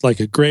 That's just like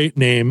a great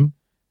name.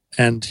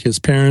 And his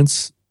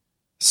parents...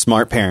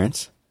 Smart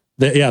parents.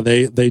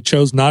 They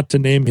chose not to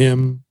name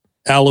him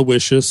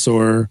Aloysius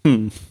or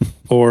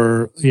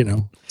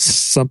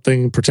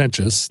something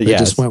pretentious. They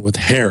just went with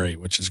Harry,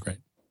 which is great.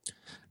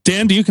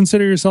 Dan, do you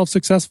consider yourself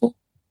successful?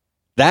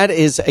 That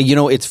is,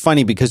 it's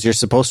funny because you're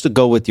supposed to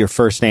go with your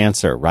first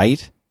answer,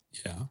 right?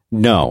 Yeah.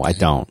 No, I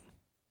don't.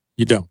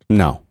 You don't?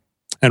 No.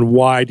 And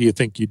why do you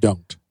think you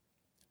don't?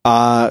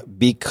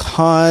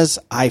 Because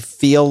I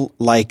feel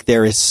like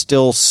there is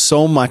still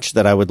so much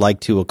that I would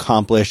like to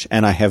accomplish,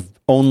 and I have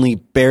only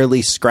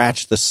barely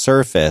scratched the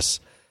surface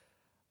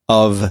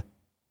of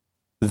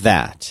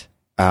that.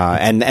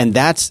 And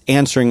that's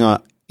answering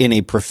in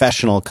a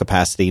professional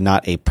capacity,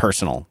 not a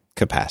personal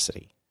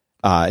capacity.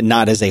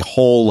 Not as a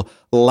whole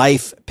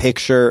life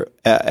picture.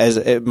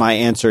 My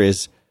answer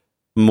is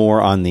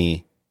more on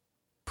the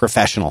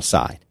professional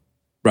side.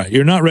 Right.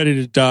 You're not ready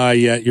to die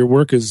yet. Your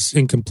work is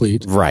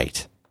incomplete.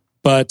 Right.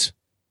 But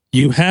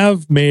you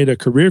have made a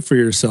career for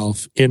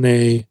yourself in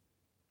a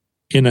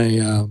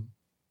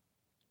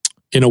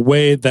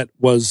way that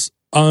was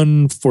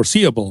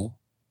unforeseeable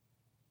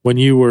when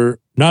you were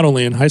not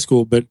only in high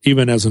school, but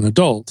even as an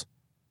adult.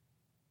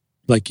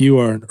 Like you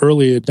are an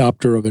early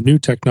adopter of a new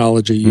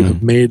technology. You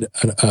have made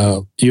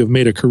a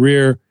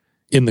career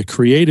in the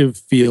creative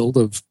field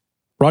of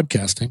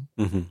broadcasting.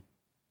 Mm-hmm.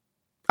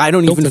 I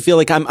don't even feel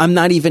like I'm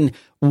not even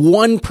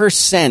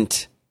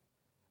 1%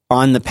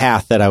 on the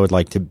path that I would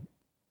like to,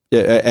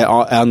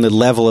 on the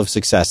level of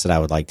success that I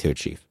would like to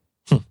achieve.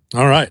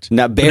 All right.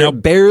 Now,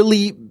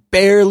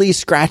 barely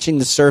scratching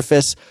the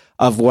surface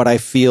of what I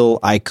feel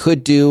I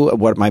could do,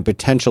 what my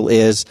potential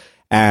is.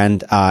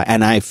 And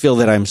I feel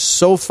that I'm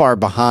so far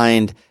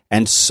behind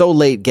and so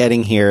late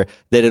getting here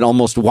that it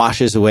almost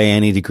washes away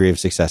any degree of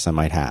success I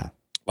might have.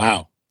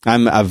 Wow.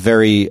 I'm a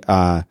very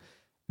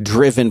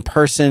driven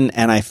person,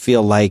 and I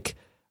feel like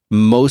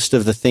most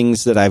of the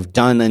things that I've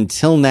done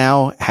until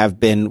now have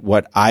been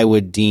what I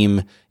would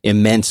deem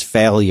immense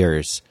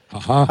failures.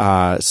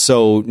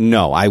 So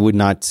no, I would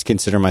not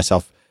consider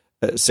myself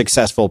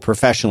successful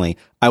professionally.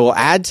 I will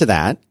add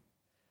to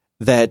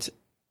that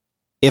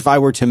if I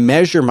were to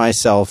measure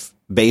myself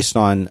based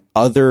on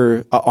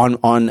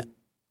on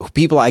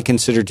people I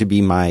consider to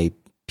be my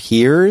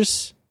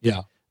peers.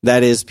 Yeah.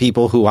 That is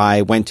people who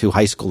I went to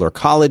high school or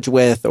college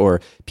with,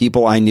 or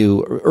people I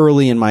knew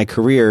early in my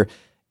career.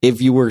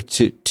 If you were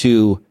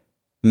to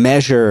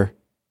measure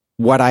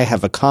what I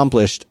have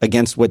accomplished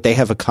against what they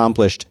have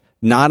accomplished,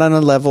 not on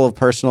a level of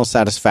personal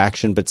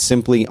satisfaction, but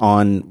simply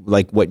on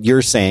like what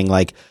you're saying,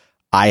 like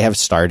I have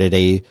started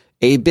a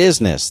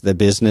business. The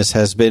business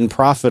has been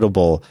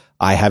profitable.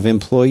 I have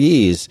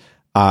employees.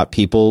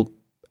 People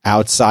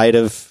outside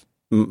of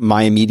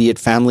my immediate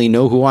family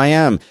know who I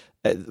am.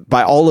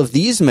 By all of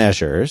these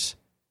measures,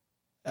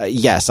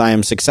 yes, I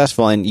am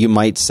successful. And you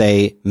might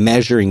say,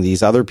 measuring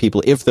these other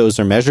people, if those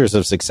are measures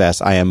of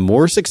success, I am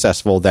more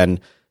successful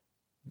than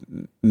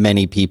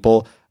many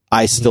people.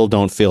 I still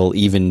don't feel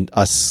even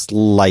a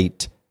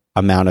slight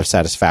amount of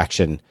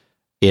satisfaction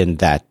in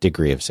that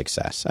degree of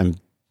success. I'm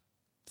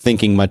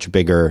thinking much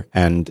bigger,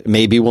 and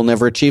maybe we'll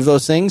never achieve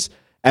those things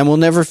and we'll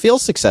never feel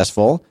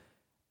successful.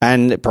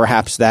 And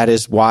perhaps that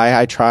is why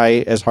I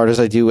try as hard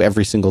as I do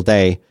every single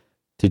day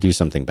to do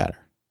something better.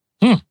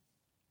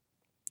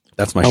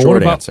 That's my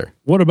short answer.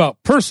 What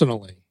about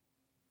personally?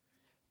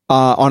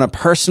 On a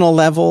personal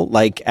level,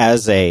 like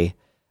as a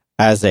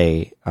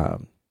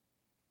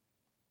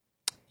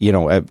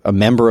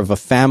member of a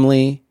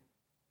family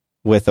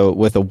with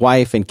a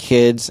wife and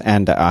kids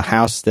and a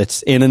house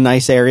that's in a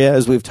nice area,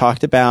 as we've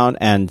talked about,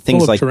 and things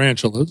full of like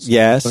tarantulas.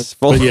 Yes,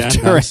 full of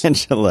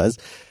tarantulas.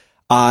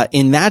 Nice.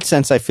 In that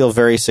sense, I feel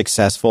very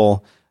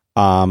successful.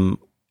 I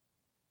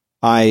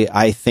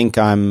think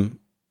I'm,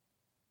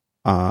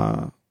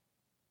 I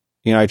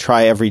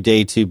try every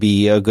day to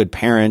be a good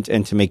parent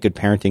and to make good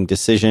parenting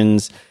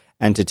decisions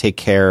and to take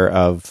care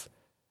of,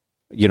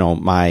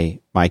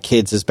 my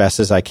kids as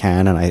best as I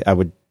can.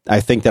 And I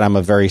think that I'm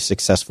a very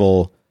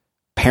successful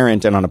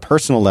parent, and on a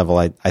personal level,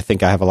 I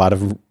think I have a lot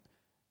of,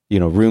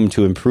 room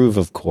to improve,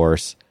 of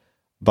course,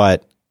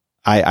 but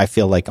I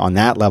feel like on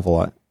that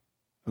level,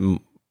 I'm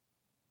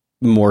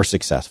more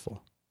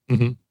successful.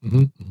 Mm-hmm. Mm-hmm.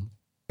 Mm-hmm.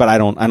 But I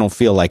don't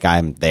feel like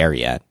I'm there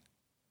yet.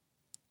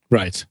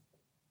 Right.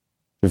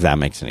 If that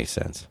makes any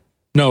sense.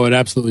 No, it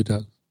absolutely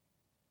does.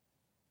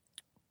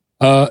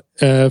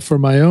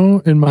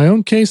 In my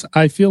own case,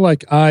 I feel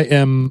like I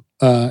am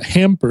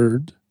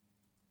hampered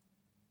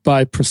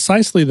by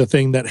precisely the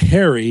thing that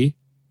Harry,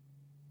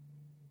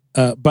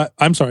 by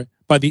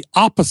the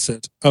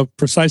opposite of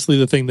precisely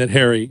the thing that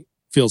Harry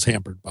feels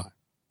hampered by.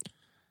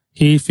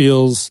 He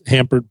feels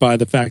hampered by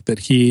the fact that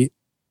he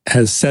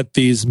has set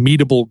these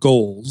meetable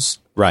goals.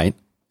 Right.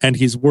 And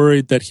he's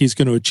worried that he's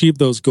going to achieve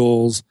those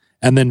goals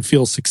and then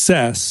feel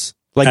success.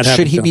 Like,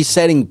 should he be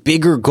setting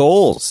bigger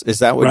goals? Is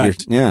that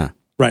what yeah.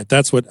 Right.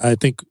 That's what I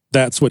think.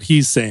 That's what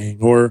he's saying,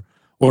 or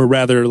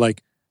rather,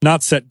 like,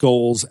 not set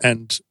goals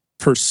and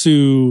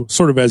pursue,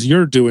 sort of as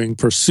you're doing,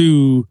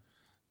 pursue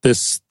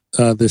this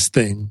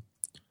thing,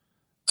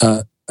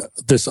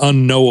 this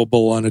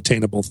unknowable,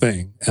 unattainable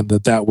thing, and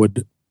that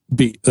would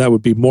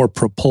be more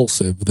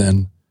propulsive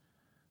than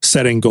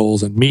setting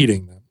goals and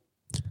meeting them.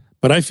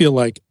 But I feel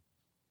like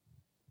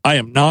I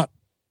am not.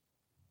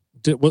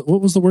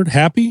 What was the word?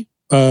 Happy?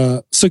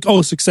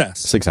 Success.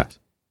 Success.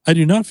 I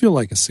do not feel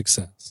like a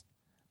success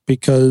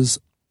because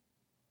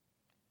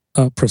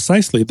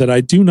precisely that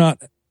I do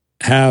not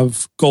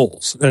have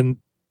goals and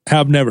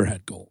have never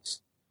had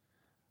goals.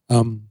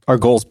 Are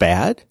goals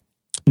bad?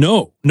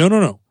 No.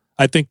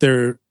 I think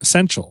they're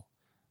essential.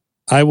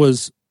 I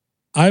was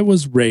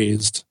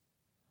raised,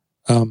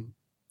 and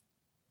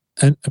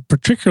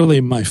particularly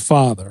my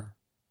father,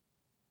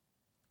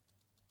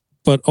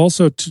 but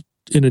also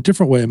in a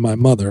different way, my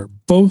mother,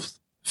 both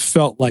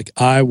felt like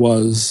I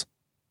was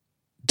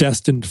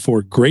destined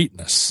for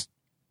greatness.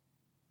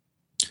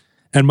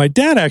 And my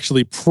dad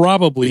actually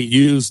probably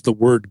used the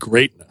word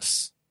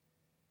greatness,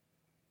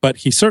 but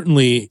he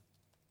certainly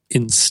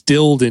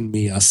instilled in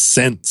me a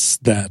sense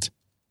that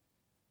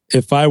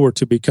if I were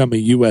to become a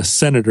U.S.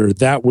 Senator,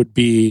 that would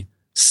be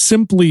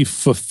simply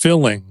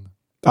fulfilling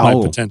my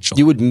potential.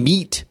 You would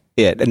meet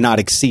it and not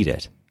exceed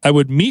it. I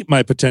would meet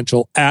my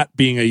potential at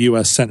being a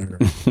U.S. Senator.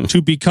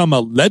 To become a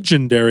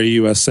legendary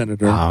U.S.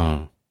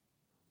 Senator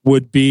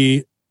would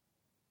be,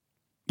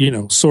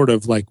 sort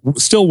of like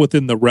still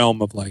within the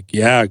realm of like,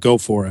 yeah, go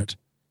for it.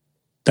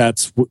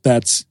 That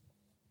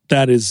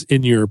is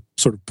in your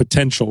sort of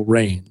potential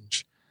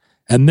range.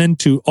 And then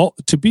to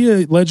be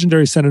a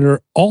legendary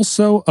senator,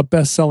 also a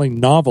best-selling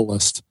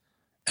novelist,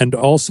 and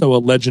also a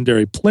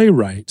legendary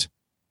playwright,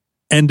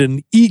 and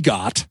an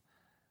EGOT,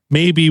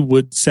 maybe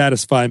would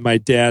satisfy my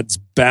dad's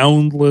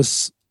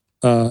boundless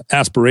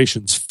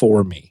aspirations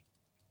for me.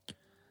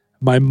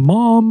 My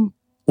mom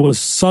was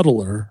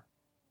subtler,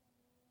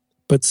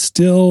 but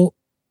still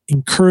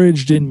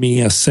encouraged in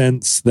me a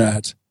sense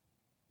that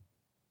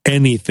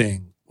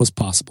anything was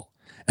possible.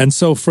 And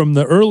so from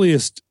the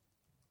earliest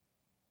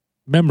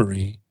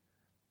memory,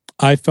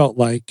 I felt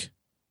like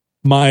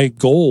my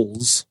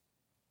goals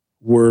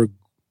were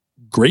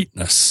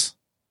greatness.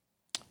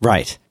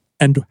 Right.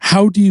 And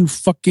how do you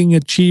fucking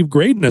achieve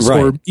greatness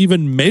or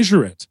even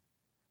measure it?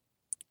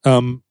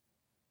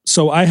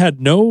 So I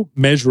had no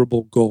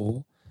measurable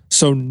goal.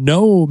 So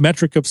no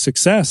metric of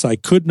success. I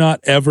could not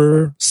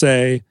ever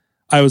say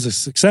I was a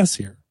success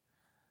here.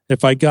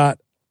 If I got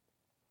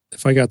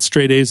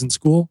straight A's in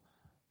school,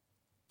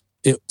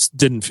 it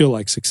didn't feel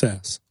like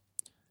success.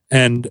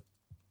 And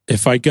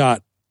if I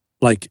got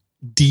like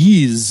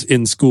D's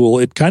in school,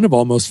 it kind of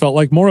almost felt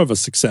like more of a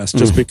success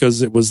just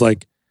because it was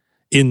like,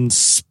 in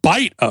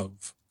spite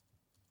of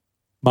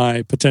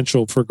my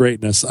potential for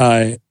greatness,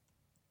 I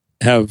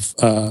have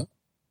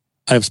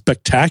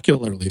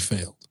spectacularly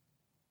failed.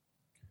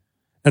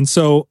 And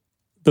so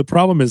the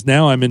problem is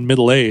now I'm in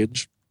middle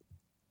age,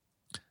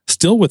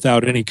 still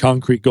without any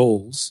concrete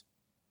goals,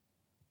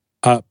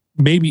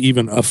 maybe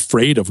even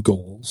afraid of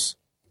goals,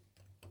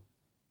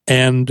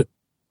 and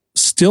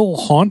still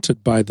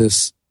haunted by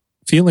this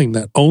feeling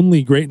that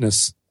only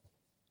greatness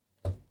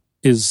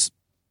is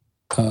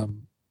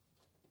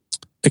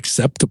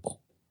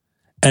acceptable.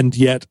 And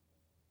yet,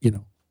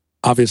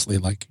 obviously,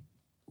 like,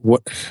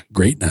 what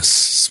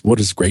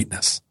is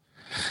greatness?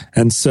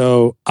 And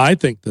so I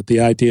think that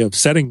the idea of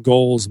setting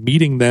goals,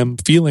 meeting them,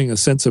 feeling a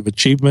sense of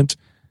achievement,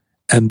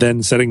 and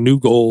then setting new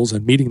goals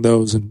and meeting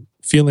those and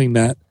feeling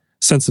that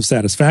sense of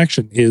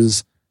satisfaction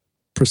is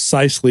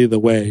precisely the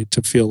way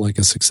to feel like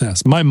a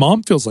success. My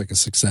mom feels like a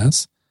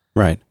success.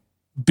 Right.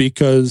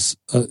 Because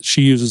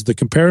she uses the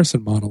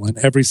comparison model, and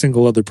every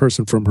single other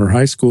person from her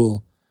high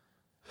school,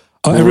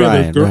 every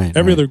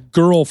other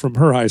girl from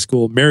her high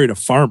school married a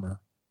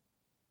farmer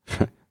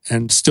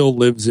and still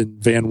lives in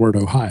Van Wert,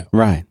 Ohio.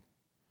 Right.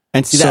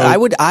 And see,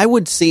 that I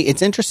would see,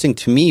 it's interesting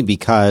to me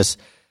because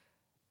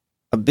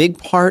a big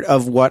part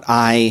of what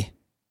I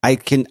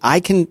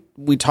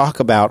we talk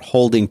about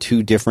holding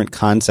two different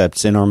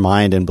concepts in our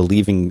mind and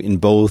believing in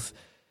both.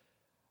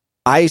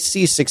 I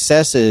see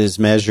successes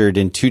measured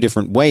in two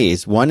different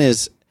ways. One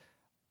is,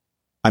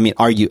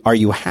 are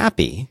you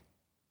happy?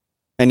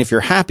 And if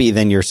you're happy,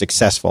 then you're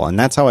successful. And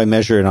that's how I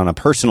measure it on a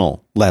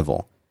personal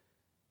level.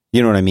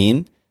 You know what I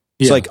mean?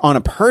 Yeah. So like on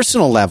a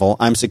personal level,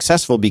 I'm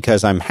successful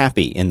because I'm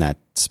happy in that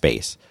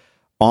space.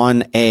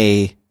 On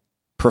a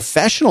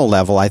professional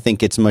level, I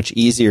think it's much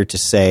easier to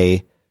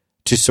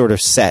sort of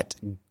set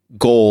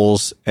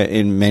goals,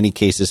 in many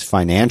cases,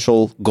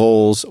 financial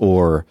goals,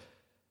 or,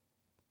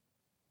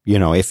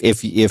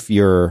 if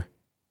you're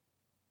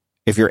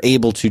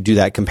able to do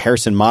that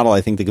comparison model,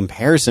 I think the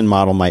comparison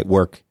model might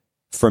work.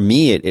 For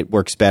me, it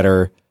works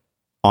better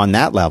on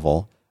that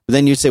level. But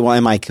then you say, well,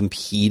 am I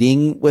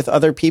competing with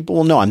other people?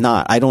 Well, no, I'm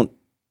not. I don't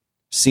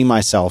see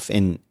myself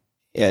in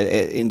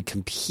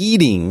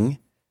competing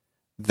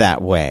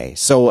that way.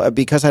 So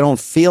because I don't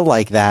feel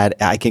like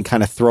that, I can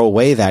kind of throw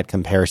away that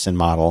comparison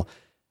model.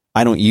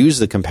 I don't use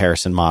the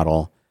comparison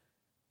model.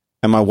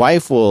 And my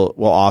wife will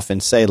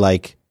often say,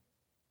 like,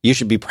 you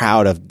should be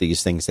proud of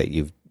these things that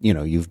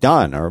you've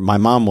done. Or my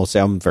mom will say,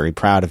 I'm very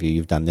proud of you.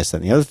 You've done this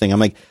and the other thing. I'm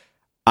like,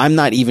 I'm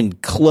not even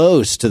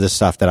close to the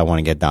stuff that I want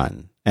to get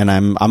done. And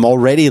I'm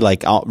already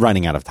like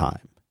running out of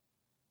time.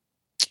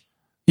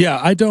 Yeah,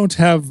 I do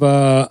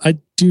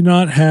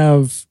not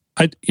have,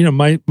 a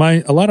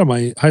lot of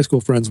my high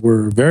school friends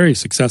were very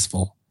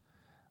successful,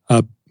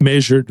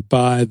 measured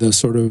by the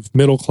sort of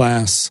middle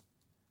class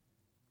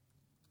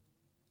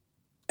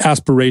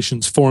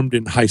aspirations formed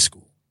in high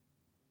school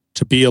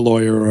to be a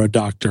lawyer or a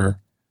doctor,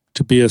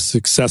 to be a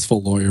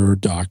successful lawyer or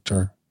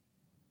doctor,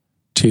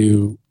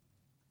 to,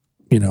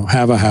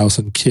 have a house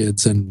and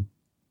kids and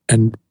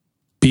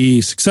be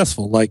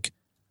successful like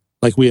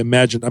we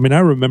imagined. I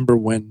remember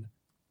when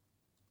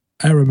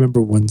one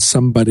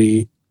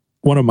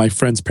of my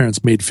friend's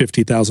parents made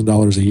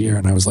 $50,000 a year,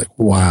 and I was like,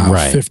 wow,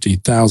 right.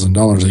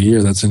 $50,000 a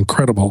year, that's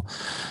incredible.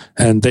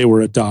 And they were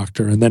a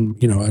doctor. And then,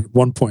 at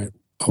one point,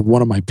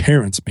 one of my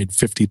parents made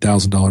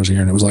 $50,000 a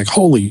year, and it was like,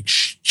 holy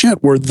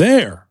shit, we're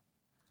there.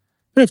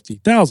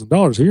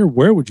 $50,000 a year.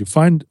 Where would you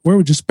spend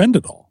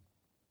it all?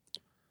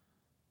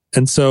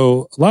 And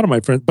so a lot of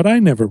my friends, but I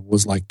never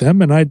was like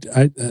them. And I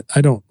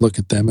don't look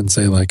at them and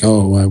say like,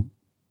 oh,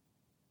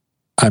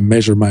 I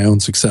measure my own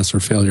success or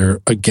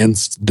failure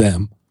against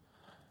them.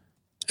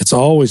 It's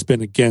always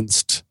been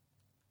against,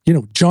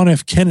 John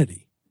F.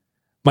 Kennedy.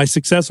 My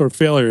success or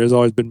failure has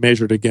always been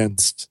measured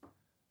against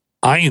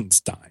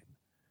Einstein.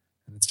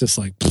 And it's just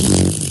like,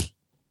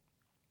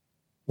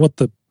 what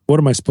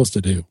am I supposed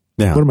to do?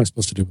 Yeah. What am I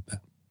supposed to do with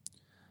that?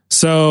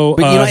 So,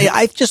 but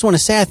I just want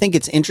to say, I think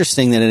it's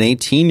interesting that an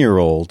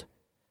 18-year-old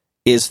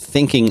is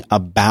thinking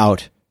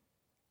about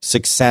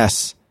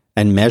success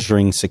and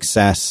measuring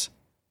success.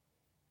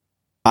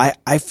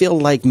 I feel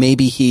like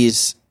maybe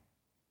he's,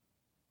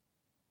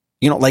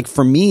 like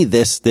for me,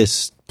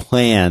 this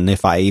plan,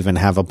 if I even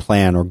have a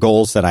plan or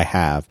goals that I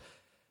have,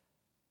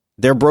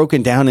 they're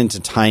broken down into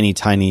tiny,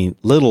 tiny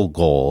little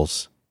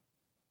goals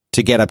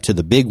to get up to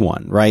the big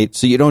one, right?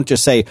 So you don't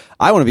just say,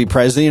 I want to be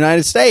president of the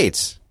United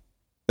States.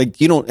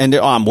 Like you don't, and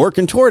I'm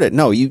working toward it.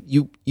 No,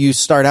 you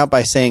start out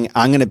by saying,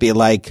 I'm going to be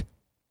like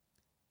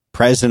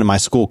president of my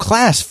school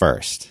class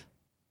first,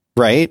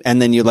 right?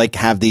 And then you like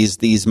have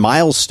these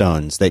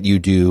milestones that you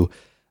do,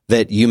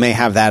 that you may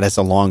have that as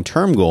a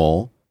long-term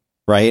goal,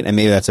 right? And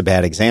maybe that's a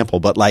bad example,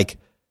 but like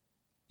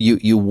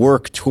you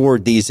work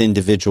toward these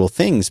individual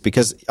things,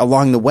 because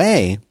along the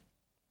way,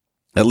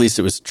 at least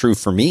it was true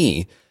for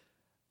me,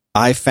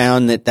 I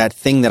found that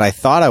thing that I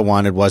thought I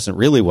wanted wasn't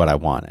really what I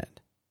wanted.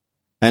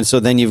 And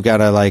so then you've got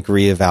to like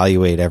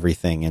reevaluate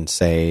everything and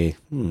say,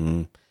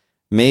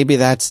 maybe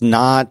that's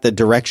not the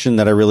direction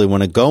that I really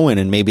want to go in.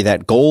 And maybe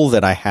that goal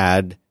that I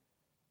had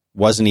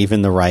wasn't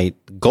even the right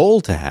goal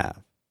to have.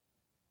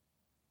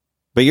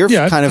 But you're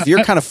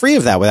kind of free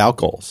of that without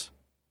goals,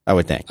 I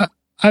would think.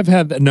 I've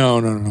had that. No,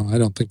 I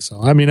don't think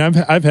so.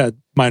 I've had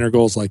minor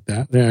goals like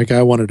that. Like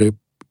I wanted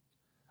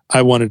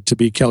to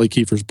be Kelly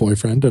Kiefer's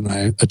boyfriend, and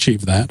I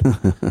achieved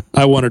that.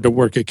 I wanted to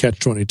work at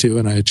Catch-22,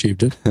 and I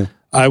achieved it.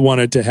 I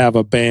wanted to have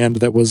a band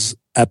that was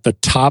at the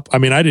top. I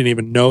didn't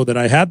even know that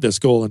I had this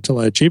goal until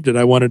I achieved it.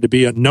 I wanted to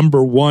be a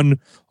number one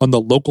on the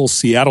local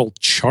Seattle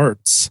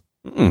charts.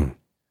 And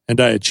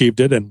I achieved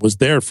it and was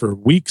there for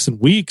weeks and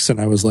weeks. And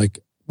I was like,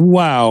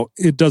 wow,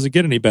 it doesn't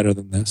get any better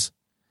than this.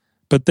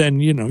 But then,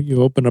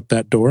 you open up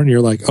that door and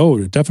you're like, oh,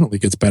 it definitely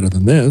gets better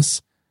than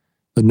this.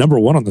 The number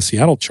one on the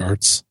Seattle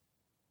charts.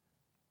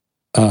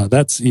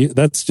 That's you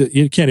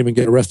can't even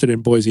get arrested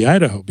in Boise,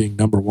 Idaho, being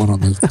number one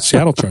on the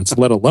Seattle charts,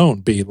 let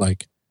alone be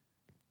like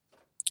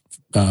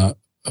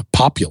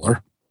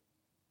popular.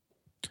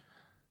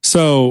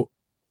 So,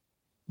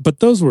 but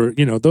those were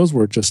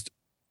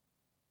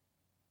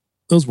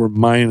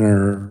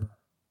minor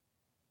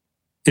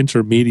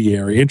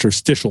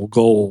interstitial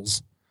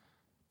goals.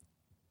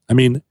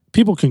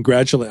 People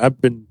congratulate.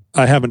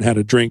 I haven't had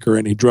a drink or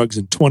any drugs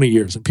in 20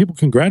 years, and people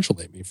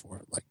congratulate me for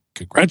it. Like,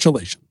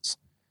 congratulations.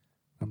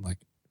 I'm like,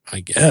 I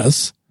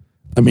guess.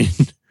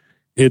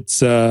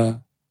 it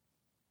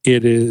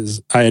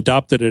is, I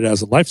adopted it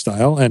as a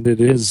lifestyle, and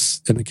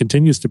it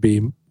continues to be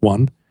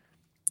one.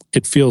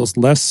 It feels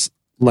less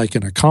like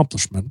an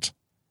accomplishment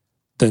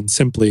than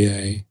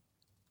simply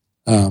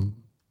than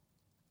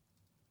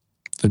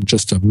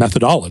just a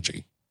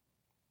methodology.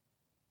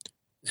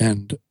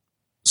 And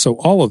so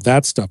all of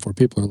that stuff where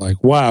people are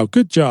like, wow,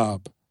 good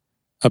job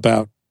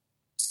about,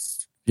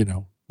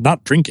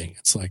 not drinking.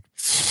 It's like,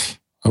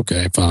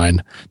 okay,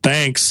 fine.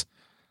 Thanks.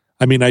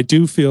 I mean, I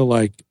do feel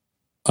like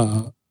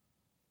I'm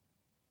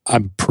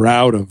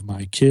proud of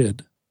my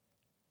kid.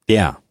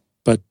 Yeah.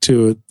 But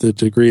to the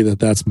degree that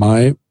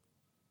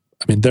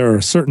there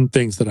are certain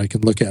things that I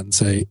can look at and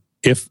say,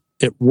 if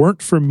it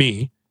weren't for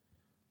me,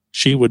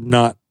 she would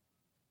not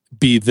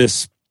be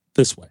this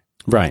way.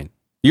 Right.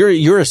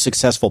 You're a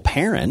successful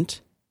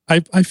parent.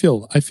 I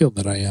feel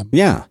that I am.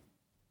 Yeah.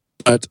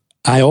 But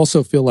I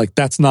also feel like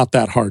that's not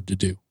that hard to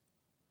do.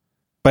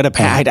 But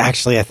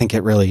actually, I think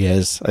it really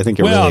is. I think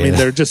it really is.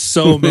 There are just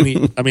so many.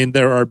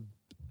 There are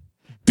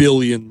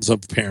billions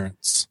of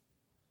parents.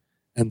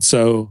 And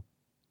so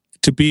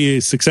to be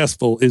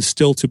successful is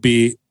still to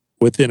be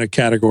within a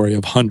category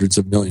of hundreds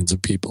of millions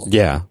of people.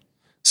 Yeah.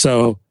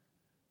 So,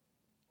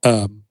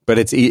 but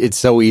it's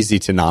so easy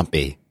to not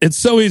be. It's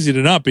so easy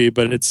to not be,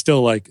 but it's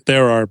still like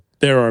there are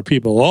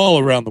people all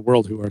around the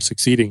world who are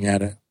succeeding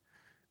at it.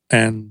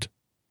 And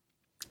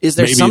is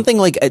there something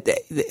like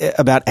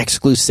about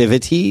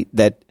exclusivity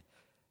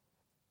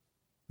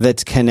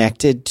that's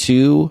connected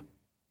to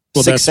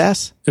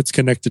success? It's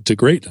connected to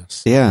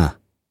greatness. Yeah.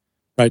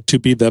 Right. To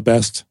be the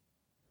best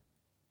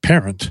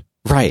parent.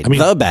 Right.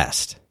 The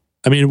best.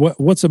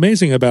 What's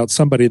amazing about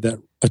somebody that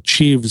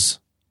achieves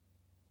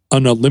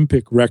an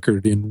Olympic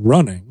record in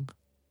running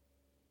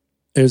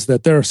is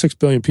that there are 6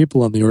 billion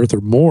people on the earth or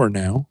more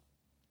now.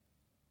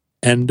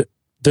 And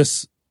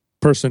this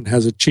person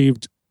has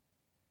achieved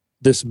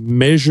this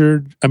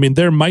measured,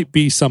 there might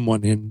be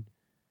someone in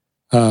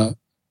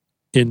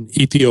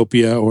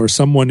Ethiopia or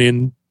someone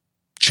in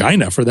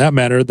China, for that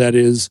matter, that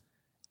is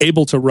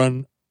able to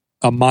run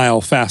a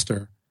mile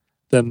faster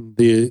than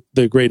the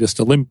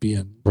greatest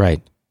Olympian.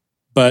 Right.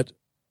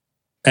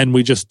 And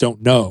we just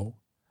don't know.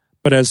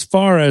 But as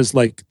far as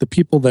like the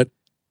people that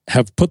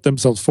have put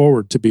themselves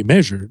forward to be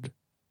measured,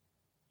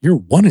 you're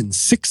 1 in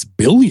 6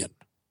 billion.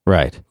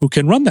 Right. Who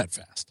can run that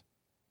fast.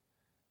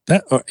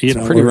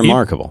 It's pretty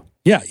remarkable.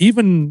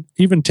 Even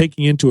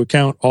taking into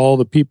account all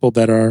the people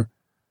that are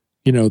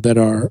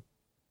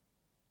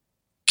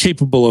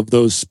capable of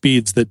those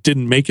speeds that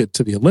didn't make it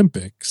to the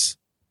Olympics.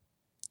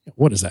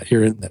 What is that?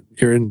 You're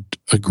in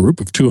a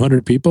group of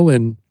 200 people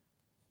in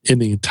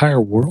the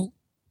entire world.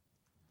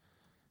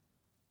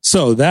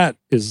 So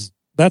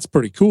that's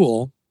pretty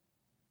cool.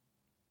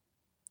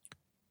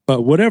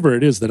 But whatever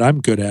it is that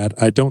I'm good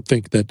at, I don't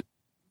think that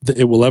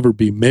it will ever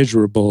be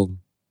measurable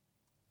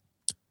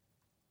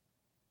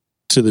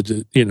to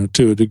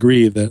a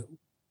degree that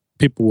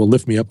people will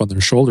lift me up on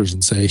their shoulders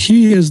and say,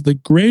 he is the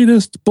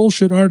greatest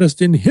bullshit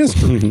artist in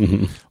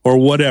history or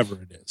whatever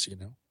it is,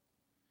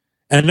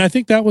 And I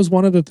think that was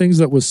one of the things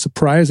that was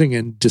surprising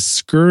and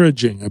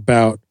discouraging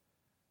about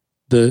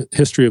the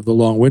history of the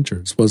long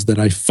winters was that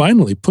I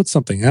finally put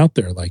something out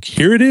there like,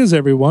 here it is,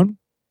 everyone.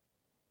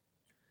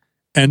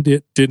 And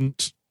it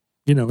didn't,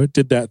 it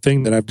did that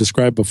thing that I've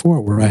described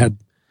before where I had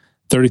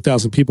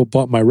 30,000 people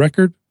bought my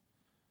record.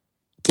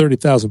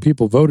 30,000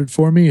 people voted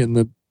for me in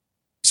the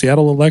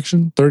Seattle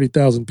election.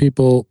 30,000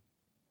 people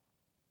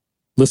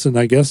listened,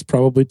 I guess,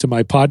 probably to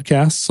my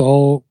podcasts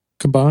all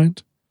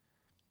combined.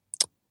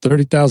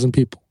 30,000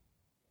 people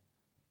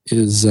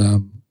is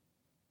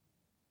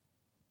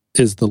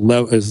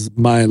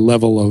my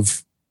level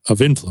of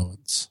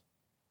influence.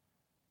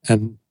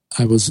 And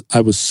I was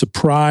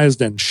surprised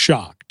and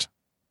shocked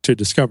to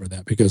discover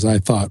that because I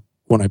thought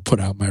when I put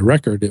out my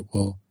record,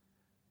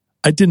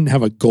 I didn't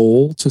have a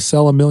goal to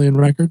sell 1 million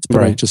records,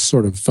 but I just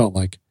sort of felt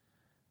like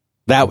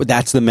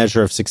that's the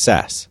measure of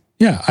success.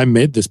 Yeah, I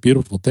made this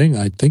beautiful thing.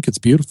 I think it's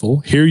beautiful.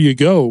 Here you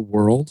go,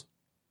 world.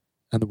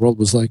 And the world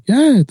was like,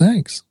 yeah,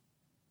 thanks.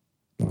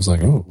 I was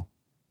like, oh,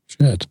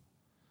 shit.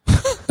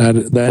 That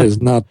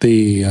is not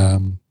the,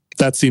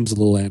 that seems a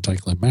little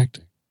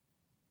anticlimactic.